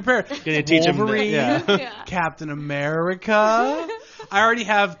gotta be prepared. Gonna teach him. Wolverine, Yeah. Captain America. I already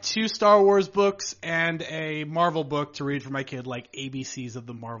have 2 Star Wars books and a Marvel book to read for my kid, like ABCs of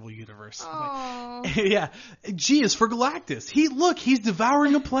the Marvel universe. Aw. Yeah. G is for Galactus. He's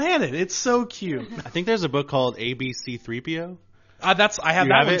devouring a planet. It's so cute. I think there's a book called ABC3PO. I have You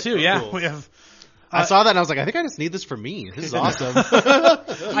that have one it? too. Yeah. Cool. We have. I saw that and I was like, I think I just need this for me. This is awesome.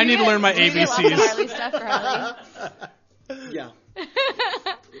 I need to learn my You get lots of ABCs. Harley stuff for Harley. Yeah.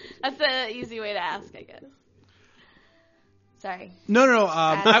 That's the easy way to ask, I guess. Sorry. No.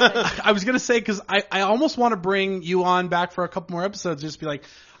 I was gonna say because I almost want to bring you on back for a couple more episodes. Just be like,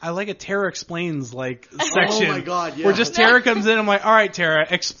 I like a Tara explains like section. Oh my God, yeah. Where just Tara comes in. I'm like, all right, Tara,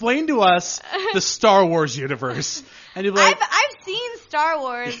 explain to us the Star Wars universe. And you'll be like, I've seen Star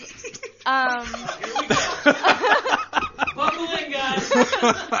Wars. Here we go. Buckle in, guys.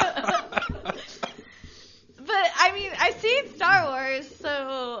 But I mean, I've seen Star Wars,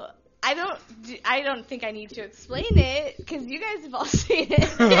 so I don't think I need to explain it because you guys have all seen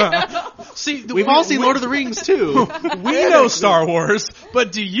it. You know? see, We've all seen Lord of the Rings too. We know Star Wars,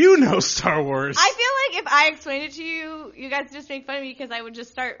 but do you know Star Wars? I feel like if I explained it to you, you guys would just make fun of me because I would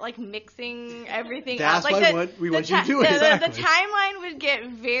just start like mixing everything That's up. why we want you to do it. The Exactly. timeline would get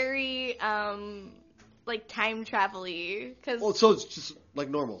very like time travel-y. Well, so it's just like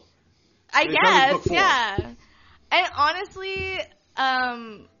normal. I It's only book guess, 4. yeah. And honestly,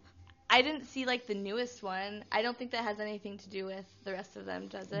 I didn't see like the newest one. I don't think that has anything to do with the rest of them,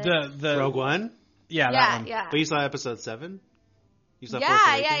 does it? the Rogue One. yeah, that yeah, one. yeah. But you saw episode 7. You saw Yeah, Force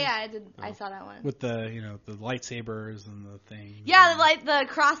yeah, Awakens? yeah. I did. I saw that one. With the the lightsabers and the thing. Yeah, the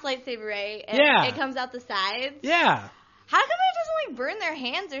cross lightsaber, right? And Yeah. it comes out the sides. Yeah. How come it doesn't like burn their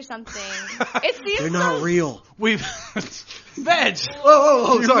hands or something? It seems They're not so real. We've Veg.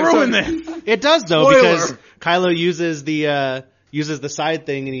 Oh, You sorry. ruined sorry. it. It does though Spoiler. because Kylo uses the side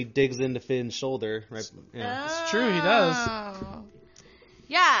thing and he digs into Finn's shoulder. Right. Yeah. It's true, he does. Oh.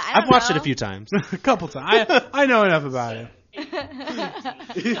 Yeah, I don't I've watched know. it a few times. A couple times. I know enough about it.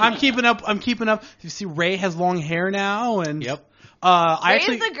 I'm keeping up. You see, Rey has long hair now, and Yep. I Rey's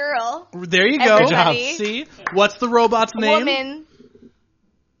actually the girl. there you go. Everybody. See, what's the robot's name? Woman.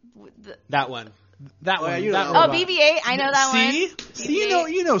 That one. That Oh, yeah, one. you know that that Oh, robot. BB-8. I know that See, one.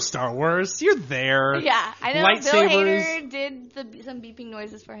 see, you know Star Wars. You're there. Yeah, I know. Lightsabers. Bill Hader did some beeping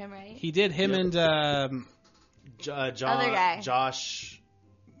noises for him, right? He did him Yep. and Other guy. Josh.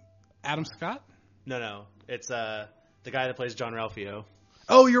 Adam Scott. No. It's the guy that plays John Ralphio.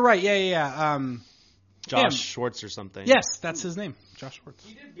 Oh, you're right. Yeah. Josh Him. Schwartz or something. Yes, that's his name, Josh Schwartz.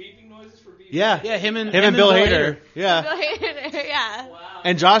 He did beeping noises for BB. Yeah. Yeah, him and Bill Hader. Yeah. Bill Hader, yeah. Wow.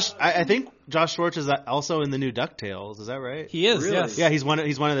 And Josh, I think Josh Schwartz is also in the new DuckTales. Is that right? He is. Really? Yes. Yeah, he's one of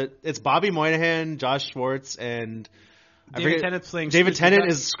the. It's Bobby Moynihan, Josh Schwartz, and David Tennant's playing. David Scrooge Tennant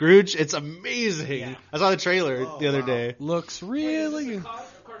McDuck. is Scrooge. It's amazing. Yeah. I saw the trailer the other wow. day. Looks Wait, is really this good.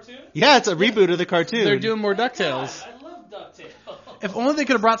 a cartoon? Yeah, it's a reboot of the cartoon. They're doing more DuckTales. God, I love DuckTales. If only they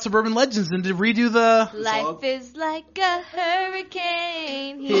could have brought Suburban Legends in to redo the Life is like a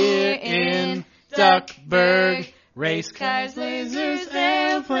hurricane here here in in Duckburg. Race cars, lasers,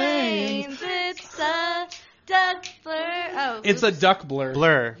 airplanes. It's a duck blur. Oh, It's a duck blur.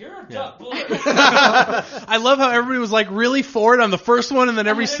 Blur. You're a Yeah. duck blue. I love how everybody was like really for it on the first one, and then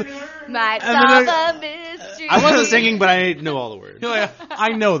every. might and then solve a mystery. I wasn't singing, but I know all the words. You're like, I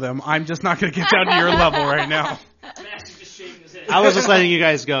know them. I'm just not going to get down to your level right now. Max is just shaking his head. I was just letting you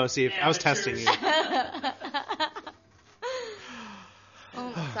guys go. See if I was testing you.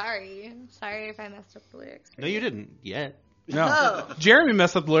 Oh, sorry. Sorry if I messed up the lyrics. No, you didn't yet. No, Oh. Jeremy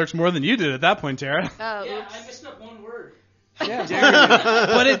messed up the lyrics more than you did at that point, Tara. Oh, Yeah, oops. I messed up one word. But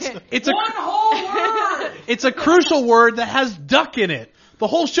it's a One whole word! it's a crucial word that has duck in it. The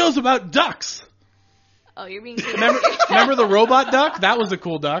whole show's about ducks. Oh, you're being too Remember the robot duck? That was a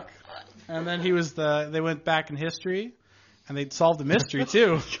cool duck. And then they went back in history, and they solved the mystery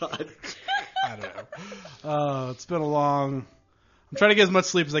too. God. I don't know. It's been a long. I'm trying to get as much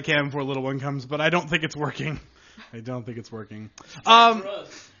sleep as I can before little one comes, but I don't think it's working. Drugs.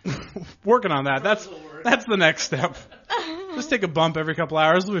 Working on that. That's Drugs will work. the next step. Just take a bump every couple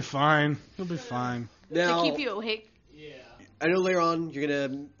hours. It'll be fine. Now, to keep you awake. Yeah. I know later on you're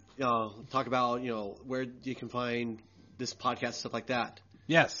gonna talk about where you can find this podcast, stuff like that.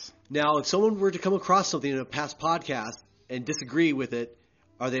 Yes. Now, if someone were to come across something in a past podcast and disagree with it,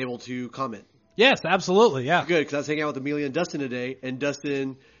 are they able to comment? Yes, absolutely. Yeah. Good, because I was hanging out with Amelia and Dustin today, and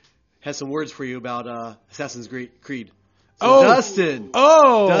Dustin has some words for you about Assassin's Creed. So Oh.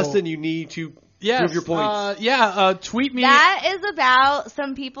 Dustin, you need to Yes. prove your points. Tweet me. That is about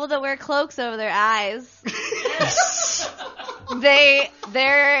some people that wear cloaks over their eyes. they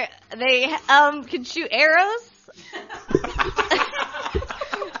can shoot arrows.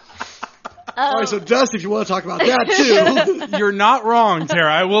 All right, so Dustin, if you want to talk about that too. You're not wrong,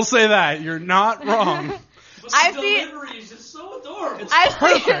 Tara. I will say that. You're not wrong. But I've the seen- delivery is just so adorable.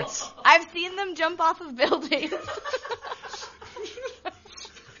 I've seen them jump off of buildings.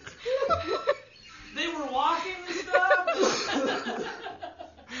 They were walking and stuff.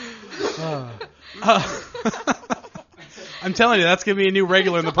 I'm telling you, that's gonna be a new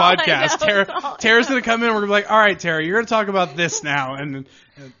regular in the That's all I podcast. know. That's all I Tara's know. gonna come in. We're gonna be like, all right, Tara, you're gonna talk about this now, and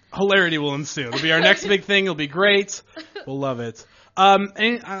hilarity will ensue. It'll be our next big thing. It'll be great. We'll love it.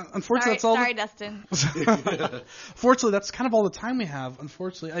 Unfortunately, that's all. Sorry, Dustin. Fortunately, that's kind of all the time we have.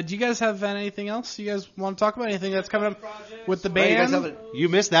 Unfortunately, do you guys have anything else you guys want to talk about? Anything that's coming up with the Right, you guys band? haven't- You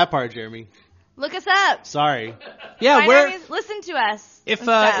missed that part, Jeremy. Look us up. Sorry. Yeah, Find where our listen to us. if and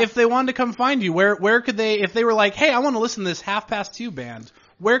stuff. if they wanted to come find you, where could they? If they were like, hey, I want to listen to this 2 band,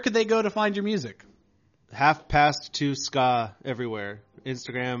 where could they go to find your music? 2 Ska everywhere.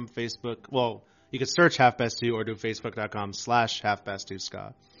 Instagram, Facebook. Well, you could search 2 or do facebook.com/2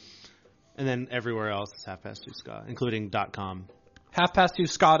 Ska. And then everywhere else is 2 Ska, including .com.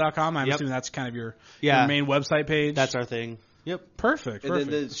 2ska.com. I'm Yep. assuming that's kind of your Yeah. main website page. That's our thing. Yep. perfect. And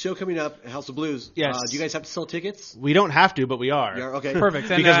then the show coming up, House of Blues. Yes. Do you guys have to sell tickets? We don't have to, but we are. Yeah, okay. Perfect.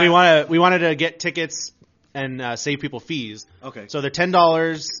 And, Because we wanted to get tickets and save people fees. Okay. So they're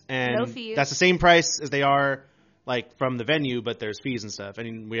 $10, and No fees. that's the same price as they are like from the venue, but there's fees and stuff.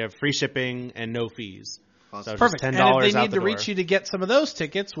 And we have free shipping and no fees. Awesome. So Perfect. just And $10 if they out need the to door. reach you to get some of those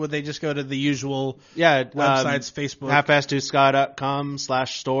tickets, would they just go to the usual Yeah, websites, Facebook?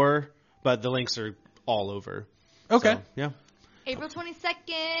 2ska.com/store, but the links are all over. Okay. So, yeah. April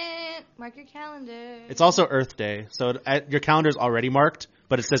 22nd. Mark your calendar. It's also Earth Day, so your calendar's already marked,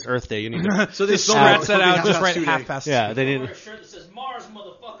 but it says Earth Day. You need to. So they Just spell scratch that something out. half Just past write 2 half day. past. Yeah, they Wear need. a shirt that says Mars,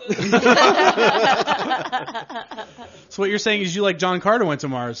 motherfucker. So what you're saying is you like John Carter went to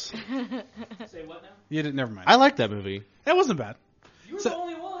Mars. Say what now? You didn't. Never mind. I like that movie. It wasn't bad. You were So- the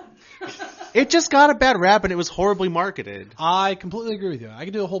only one. It just got a bad rap, and it was horribly marketed. I completely agree with you. I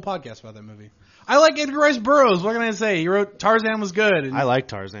could do a whole podcast about that movie. I like Edgar Rice Burroughs. What can I say? He wrote Tarzan was good. And I like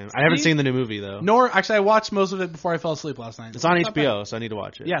Tarzan. I haven't See? seen the new movie though. Actually, I watched most of it before I fell asleep last night. It's on not bad. HBO, so I need to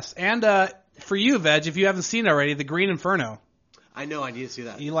watch it. Yes, and for you, Veg, if you haven't seen it already, The Green Inferno. I know. I need to see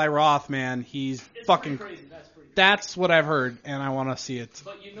that. Eli Roth, man, he's It's fucking. pretty crazy. That's pretty. That's what I've heard, and I want to see it.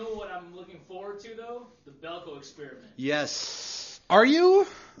 But you know what I'm looking forward to though? The Belko experiment. Yes. Are you?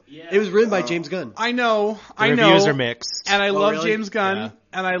 Yeah. It was written by James Gunn. I know. The I know. reviews are mixed. And I love really? James Gunn, Yeah.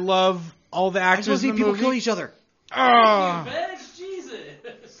 and I love all the I actors just in see the people movie. kill each other. Ah. Veg,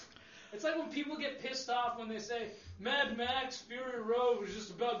 Jesus. It's like when people get pissed off when they say Mad Max Fury Road was just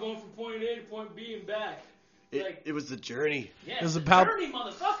about going from point A to point B and back. Like, It was the journey. yeah, It was the about- journey,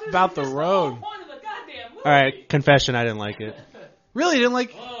 motherfuckers. about You the missed road. whole point of the goddamn movie. All right, confession, I didn't like it. Really? You didn't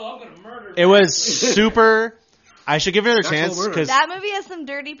like? Oh, I'm gonna murder. It was Max. super. I should give it another Actual chance murder. because That movie has some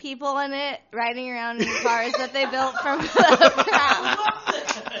dirty people in it riding around in cars that they built from the ground.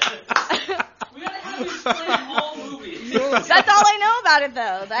 We gotta have you explain all movies. That's all I know about it,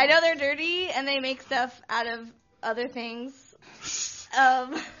 though. I know they're dirty and they make stuff out of other things.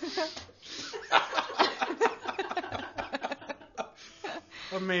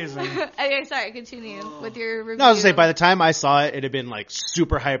 Amazing. Anyway, sorry. Continue with your review. no, I was gonna say by the time I saw it, it had been like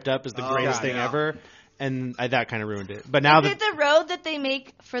super hyped up as the Oh, greatest yeah, thing yeah. ever, and that kind of ruined it. But now Is that it the road that they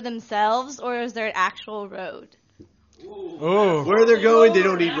make for themselves, or is there an actual road? Oh. Where they're going, they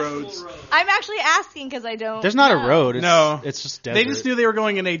don't need Actual roads. road. I'm actually asking because I don't. there's not know. a road, it's, No. it's just desert. They just knew they were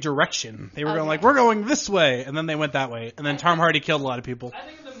going in a direction. They were going Okay. like, we're going this way, and then they went that way, and then Tom Hardy killed a lot of people. I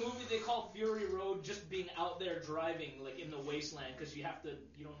think in the movie they call Fury Road just being out there driving, like in the wasteland, because you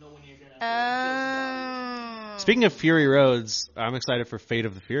don't know when you're gonna. Speaking of Fury Roads, I'm excited for Fate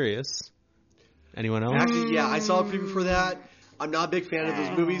of the Furious. Anyone else? Actually, yeah, I saw a preview for that. I'm not a big fan of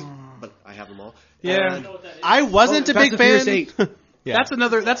those movies, but I have them all. Yeah. I know what that is. I wasn't a Fast big and Furious fan. 8. Yeah. That's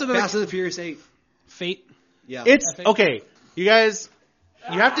another Fast and the Furious 8. fate. Yeah. It's okay. You guys,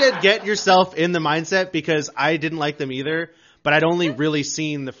 you have to get yourself in the mindset because I didn't like them either, but I'd only really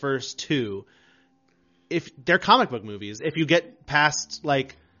seen the first 2. If they're comic book movies, if you get past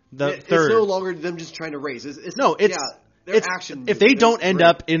like the It's third, no longer them just trying to race. It's no, it's yeah, they're it's action. if they movies. don't They're end great.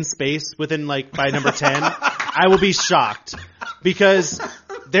 up in space within like by number 10, I will be shocked because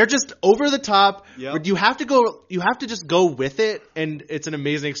they're just over the top. Yep. You have to just go with it, and it's an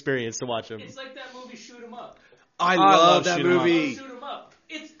amazing experience to watch them. It's like that movie Shoot 'Em Up. I love love that Shoot 'em Up. movie. Shoot 'Em Up.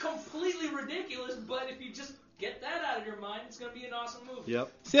 It's completely ridiculous, but if you just get that out of your mind, it's gonna be an awesome movie.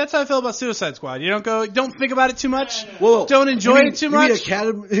 Yep. See, that's how I feel about Suicide Squad. You don't think about it too much. Whoa, Don't enjoy you mean- it too you mean much?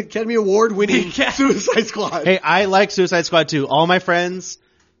 Academy Award winning Yeah. Suicide Squad. Hey, I like Suicide Squad too. All my friends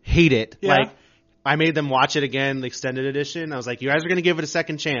hate it. Yeah. Like, I made them watch it again, the extended edition. I was like, you guys are gonna give it a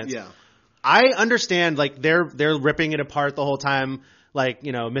second chance. Yeah. I understand, like, they're ripping it apart the whole time, like,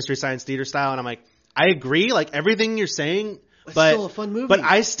 Mystery Science Theater style, and I'm like, I agree, like, everything you're saying, It's but still a fun movie. but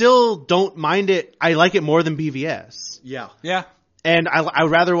I still don't mind it. I like it more than BVS. Yeah. Yeah. And I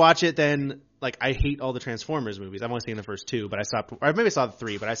would rather watch it than like I hate all the Transformers movies. I've only seen the first 2, but I maybe saw the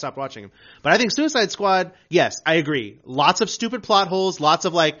 3, but I stopped watching them. But I think Suicide Squad, yes, I agree. Lots of stupid plot holes, lots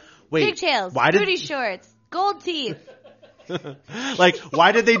of like, wait, Pigtails, why did booty shorts, gold teeth. like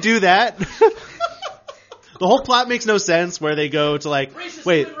why did they do that? The whole plot makes no sense where they go to like, Racist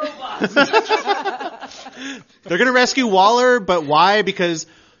wait, women robots. they're going to rescue Waller, but why? Because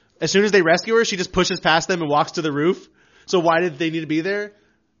as soon as they rescue her, she just pushes past them and walks to the roof. So why did they need to be there?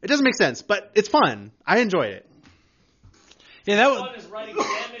 It doesn't make sense, but it's fun. I enjoy it. Yeah, that Fun is writing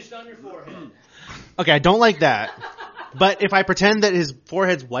damaged on your forehead. Okay, I don't like that. But if I pretend that his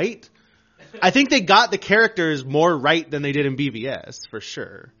forehead's white, I think they got the characters more right than they did in BVS, for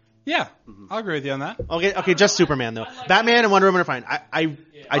sure. yeah, I'll agree with you on that. Okay, just Superman though. Batman and Wonder Woman are fine. I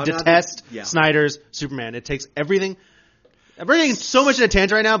detest Snyder's Superman. It takes everything. I'm bringing so much in a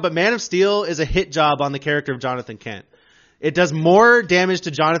tangent right now, but Man of Steel is a hit job on the character of Jonathan Kent. It does more damage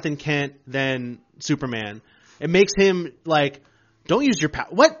to Jonathan Kent than Superman. It makes him like, don't use your power.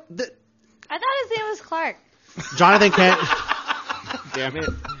 What? I thought his name was Clark. Jonathan Kent. Damn it.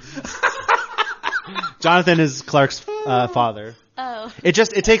 Jonathan is Clark's father. Oh. It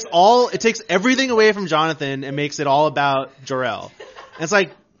takes everything away from Jonathan and makes it all about Jor-El. And it's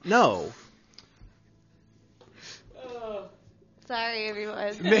like, no. Sorry,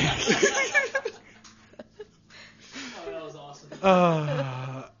 everyone. Oh, that was awesome.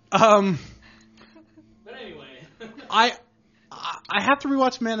 But anyway. I have to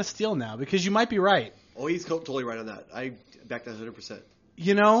rewatch Man of Steel now because you might be right. Oh, he's totally right on that. I back that 100%.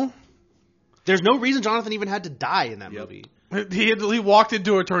 You know, There's no reason Jonathan even had to die in that Yep. movie. he walked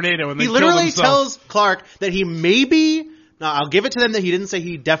into a tornado and then He killed literally himself. tells Clark that he maybe, now I'll give it to them that he didn't say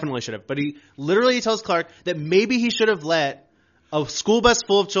he definitely should have, but he literally tells Clark that maybe he should have let a school bus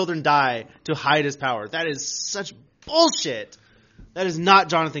full of children die to hide his power. That is such bullshit. That is not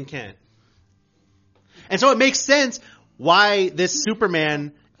Jonathan Kent. And so it makes sense why this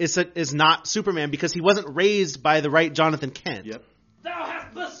Superman is not Superman, because he wasn't raised by the right Jonathan Kent. Yep. Thou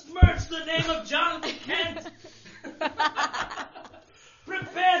hast besmirched the name of Jonathan Kent.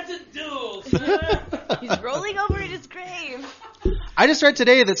 Prepare to duel, sir. He's rolling over in his grave. I just read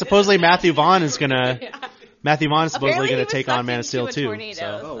today that supposedly Matthew Vaughn is gonna Yeah. Matthew Vaughn is supposedly Apparently going he to take was on Man of Steel sucked into a 2.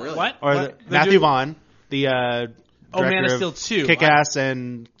 tornado, So. Oh, really? What? Or What? They're Matthew doing- Vaughn, the director Man of of Steel 2. Kick-Ass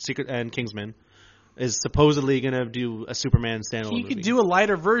and Secret and Kingsman, is supposedly going to do a Superman standalone He movie. could do a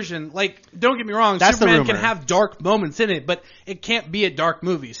lighter version. Like, don't get me wrong, That's the Superman can rumor. have dark moments in it, but it can't be a dark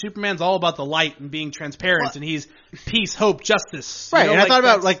movie. Superman's all about the light and being transparent, and he's peace, hope, justice. You Right, know, and I thought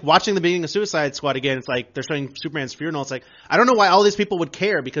about that's- like watching the beginning of Suicide Squad again. It's like they're showing Superman's funeral. It's like I don't know why all these people would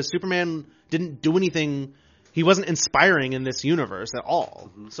care, because Superman didn't do anything. He wasn't inspiring in this universe at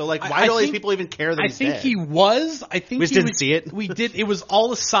all. So like, why I do all these think- people even care that I he's think dead? he was. I think We just he didn't was, see it. We did. It was all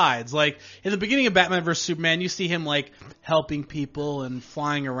the sides. Like in the beginning of Batman vs Superman, you see him like helping people and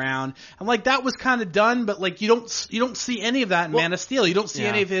flying around. And like that was kind of done, but like you don't see any of that in Man of Steel. You don't see Yeah.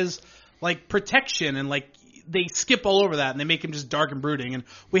 any of his like protection, and like they skip all over that and they make him just dark and brooding. And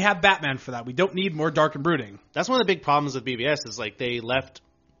we have Batman for that. We don't need more dark and brooding. That's one of the big problems with BVS is like they left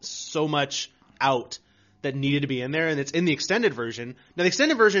so much out that needed to be in there, and it's in the extended version. Now the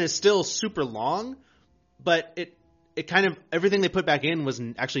extended version is still super long, but it kind of everything they put back in was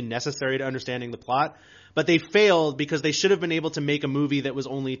actually necessary to understanding the plot. But they failed because they should have been able to make a movie that was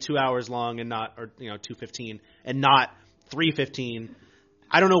only 2 hours long and not, or 2:15 and not 3:15.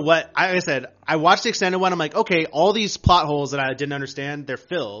 I don't know what, like I said, I watched the extended one. I'm like, okay, all these plot holes that I didn't understand, they're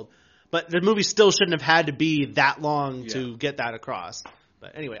filled. But the movie still shouldn't have had to be that long to get that across.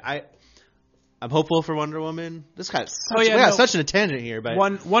 But anyway, I'm hopeful for Wonder Woman. This guy's we got such an tangent here, but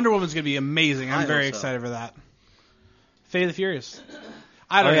Wonder Woman's gonna be amazing. I I'm hope very so. excited for that. Fate of the Furious.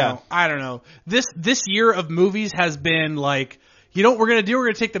 I don't Oh, yeah. know. I don't know. This year of movies has been like, you know what we're gonna do? We're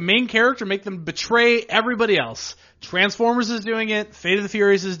gonna take the main character, make them betray everybody else. Transformers is doing it. Fate of the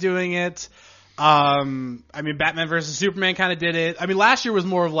Furious is doing it. I mean, Batman versus Superman kind of did it. I mean, last year was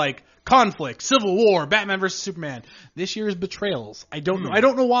more of like conflict, civil war, Batman versus Superman. This year is betrayals. I don't know. I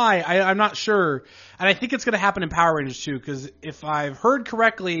don't know why. I'm not sure. And I think it's going to happen in Power Rangers too, because if I've heard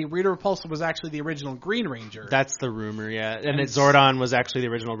correctly, Rita Repulsa was actually the original Green Ranger. that's the rumor, yeah. And that Zordon was actually the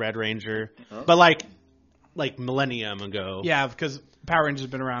original Red Ranger, but like millennium ago. Yeah, because Power Rangers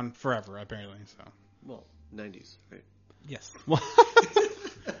have been around forever, apparently. So Well, 90s, right? yes.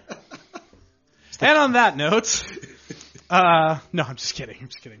 And on that note, no, I'm just kidding.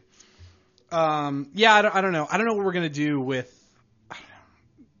 Yeah, I don't know. I don't know what we're gonna do with. I don't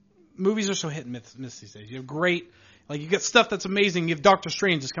know. Movies are so hit and miss these days. You have great, like you get stuff that's amazing. You have Doctor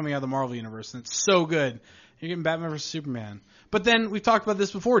Strange is coming out of the Marvel universe, and it's so good. You're getting Batman versus Superman. But then we've talked about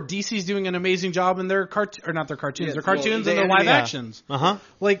this before. DC's doing an amazing job in their not their cartoons, Yeah, their cartoons the and their live anime. actions. Uh-huh.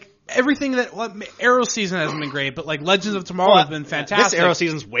 Like everything that Arrow's season hasn't been great, but like Legends of Tomorrow has been fantastic. This Arrow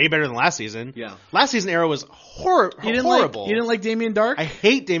season's way better than last season. Yeah. Last season Arrow was you didn't horrible. you didn't like Damien Dark? I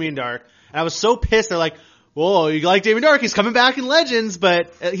hate Damien Dark. And I was so pissed. They're like, whoa, you like Damien Dark? He's coming back in Legends,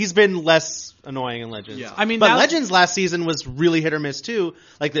 but he's been less annoying in Legends. Yeah. I mean, but now- Legends last season was really hit or miss too.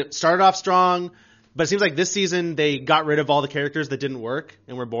 Like, it started off strong, but it seems like this season they got rid of all the characters that didn't work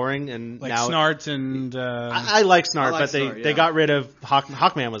and were boring. And like now Snart and I like Snart, I like but Snart, they yeah. got rid of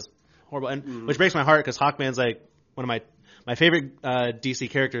Hawkman was horrible, and which breaks my heart because Hawkman's like one of my favorite DC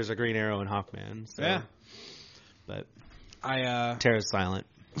characters are Green Arrow and Hawkman. So. Yeah. But I Tara's silent.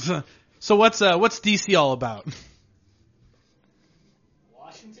 so what's DC all about?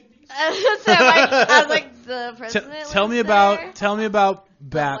 Washington, D.C.? So I was like, the president. Tell me lives about there?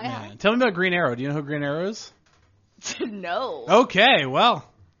 Batman. House? Tell me about Green Arrow. Do you know who Green Arrow is? No. Okay, well,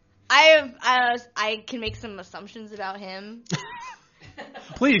 I can make some assumptions about him.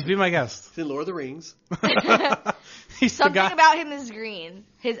 please be my guest. It's in Lord of the Rings. He's the Something guy. about him is green.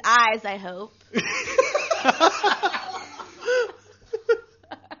 His eyes, I hope.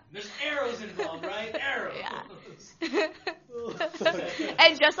 There's arrows involved, right? Arrows. Yeah.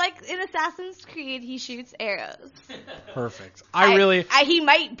 And just like in Assassin's Creed, he shoots arrows. Perfect. He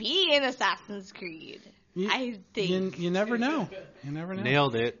might be in Assassin's Creed. I think. You never know. You never know.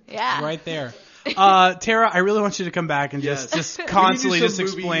 Nailed it. Yeah. Right there. Tara, I really want you to come back and Yes. just We need to do constantly some just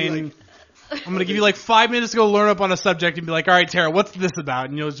movie, explain. like- I'm gonna give you like 5 minutes to go learn up on a subject and be like, all right, Tara, what's this about?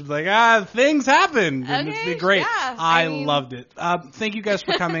 And you'll just be like, things happened. And it's Okay, been great. yeah, I I mean- loved it. Thank you guys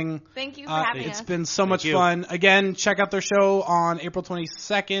for coming. Thank you for having It's us. been so much you. fun. Again, check out their show on April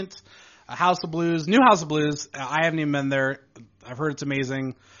 22nd. House of Blues, new House of Blues. I haven't even been there. I've heard it's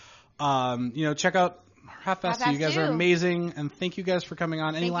amazing. Check out Half-Assed 2. You guys are Half-Assed 2. amazing, and thank you guys for coming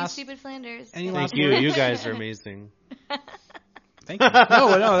on. Thank you, Stupid Flanders. any Thank last you. words? You guys are amazing. Thank you.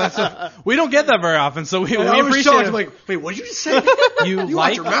 No, we don't get that very often, so we I was appreciate shocked. it. I'm like, wait, what did you just say? you You like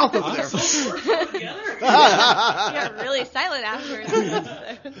watch your mouth over there. Together? You got really silent afterwards.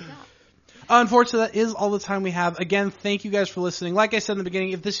 Unfortunately, that is all the time we have. Again, thank you guys for listening. Like I said in the beginning,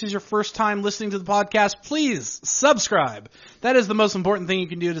 if this is your first time listening to the podcast, please subscribe. That is the most important thing you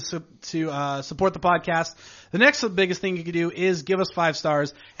can do to support the podcast. The next biggest thing you can do is give us 5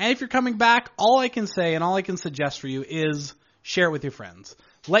 stars. And if you're coming back, all I can say and all I can suggest for you is share it with your friends.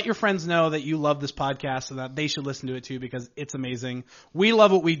 Let your friends know that you love this podcast and that they should listen to it too because it's amazing. We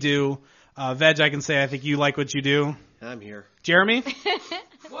love what we do. Veg, I can say I think you like what you do. I'm here. Jeremy,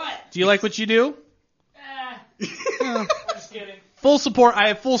 What? do you like what you do? I'm just kidding. Full support. I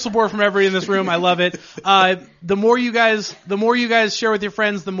have full support from everybody in this room. I love it. The more you guys share with your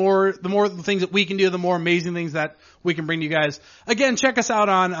friends, the more things that we can do, the more amazing things that we can bring to you guys. Again, check us out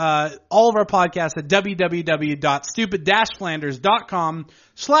on all of our podcasts at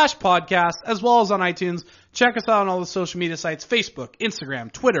www.stupid-flanders.com/podcast, as well as on iTunes. Check us out on all the social media sites: Facebook,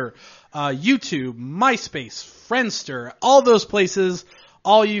 Instagram, Twitter, YouTube, MySpace, Friendster, all those places.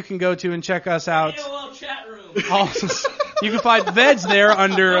 All you can go to and check us out. AOL chat room. You can find Veg there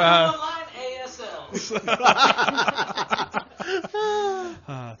under. Online ASL.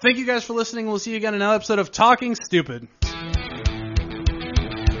 Thank you guys for listening. We'll see you again in another episode of Talking Stupid.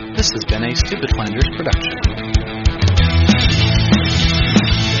 This has been a Stupid Flanders production.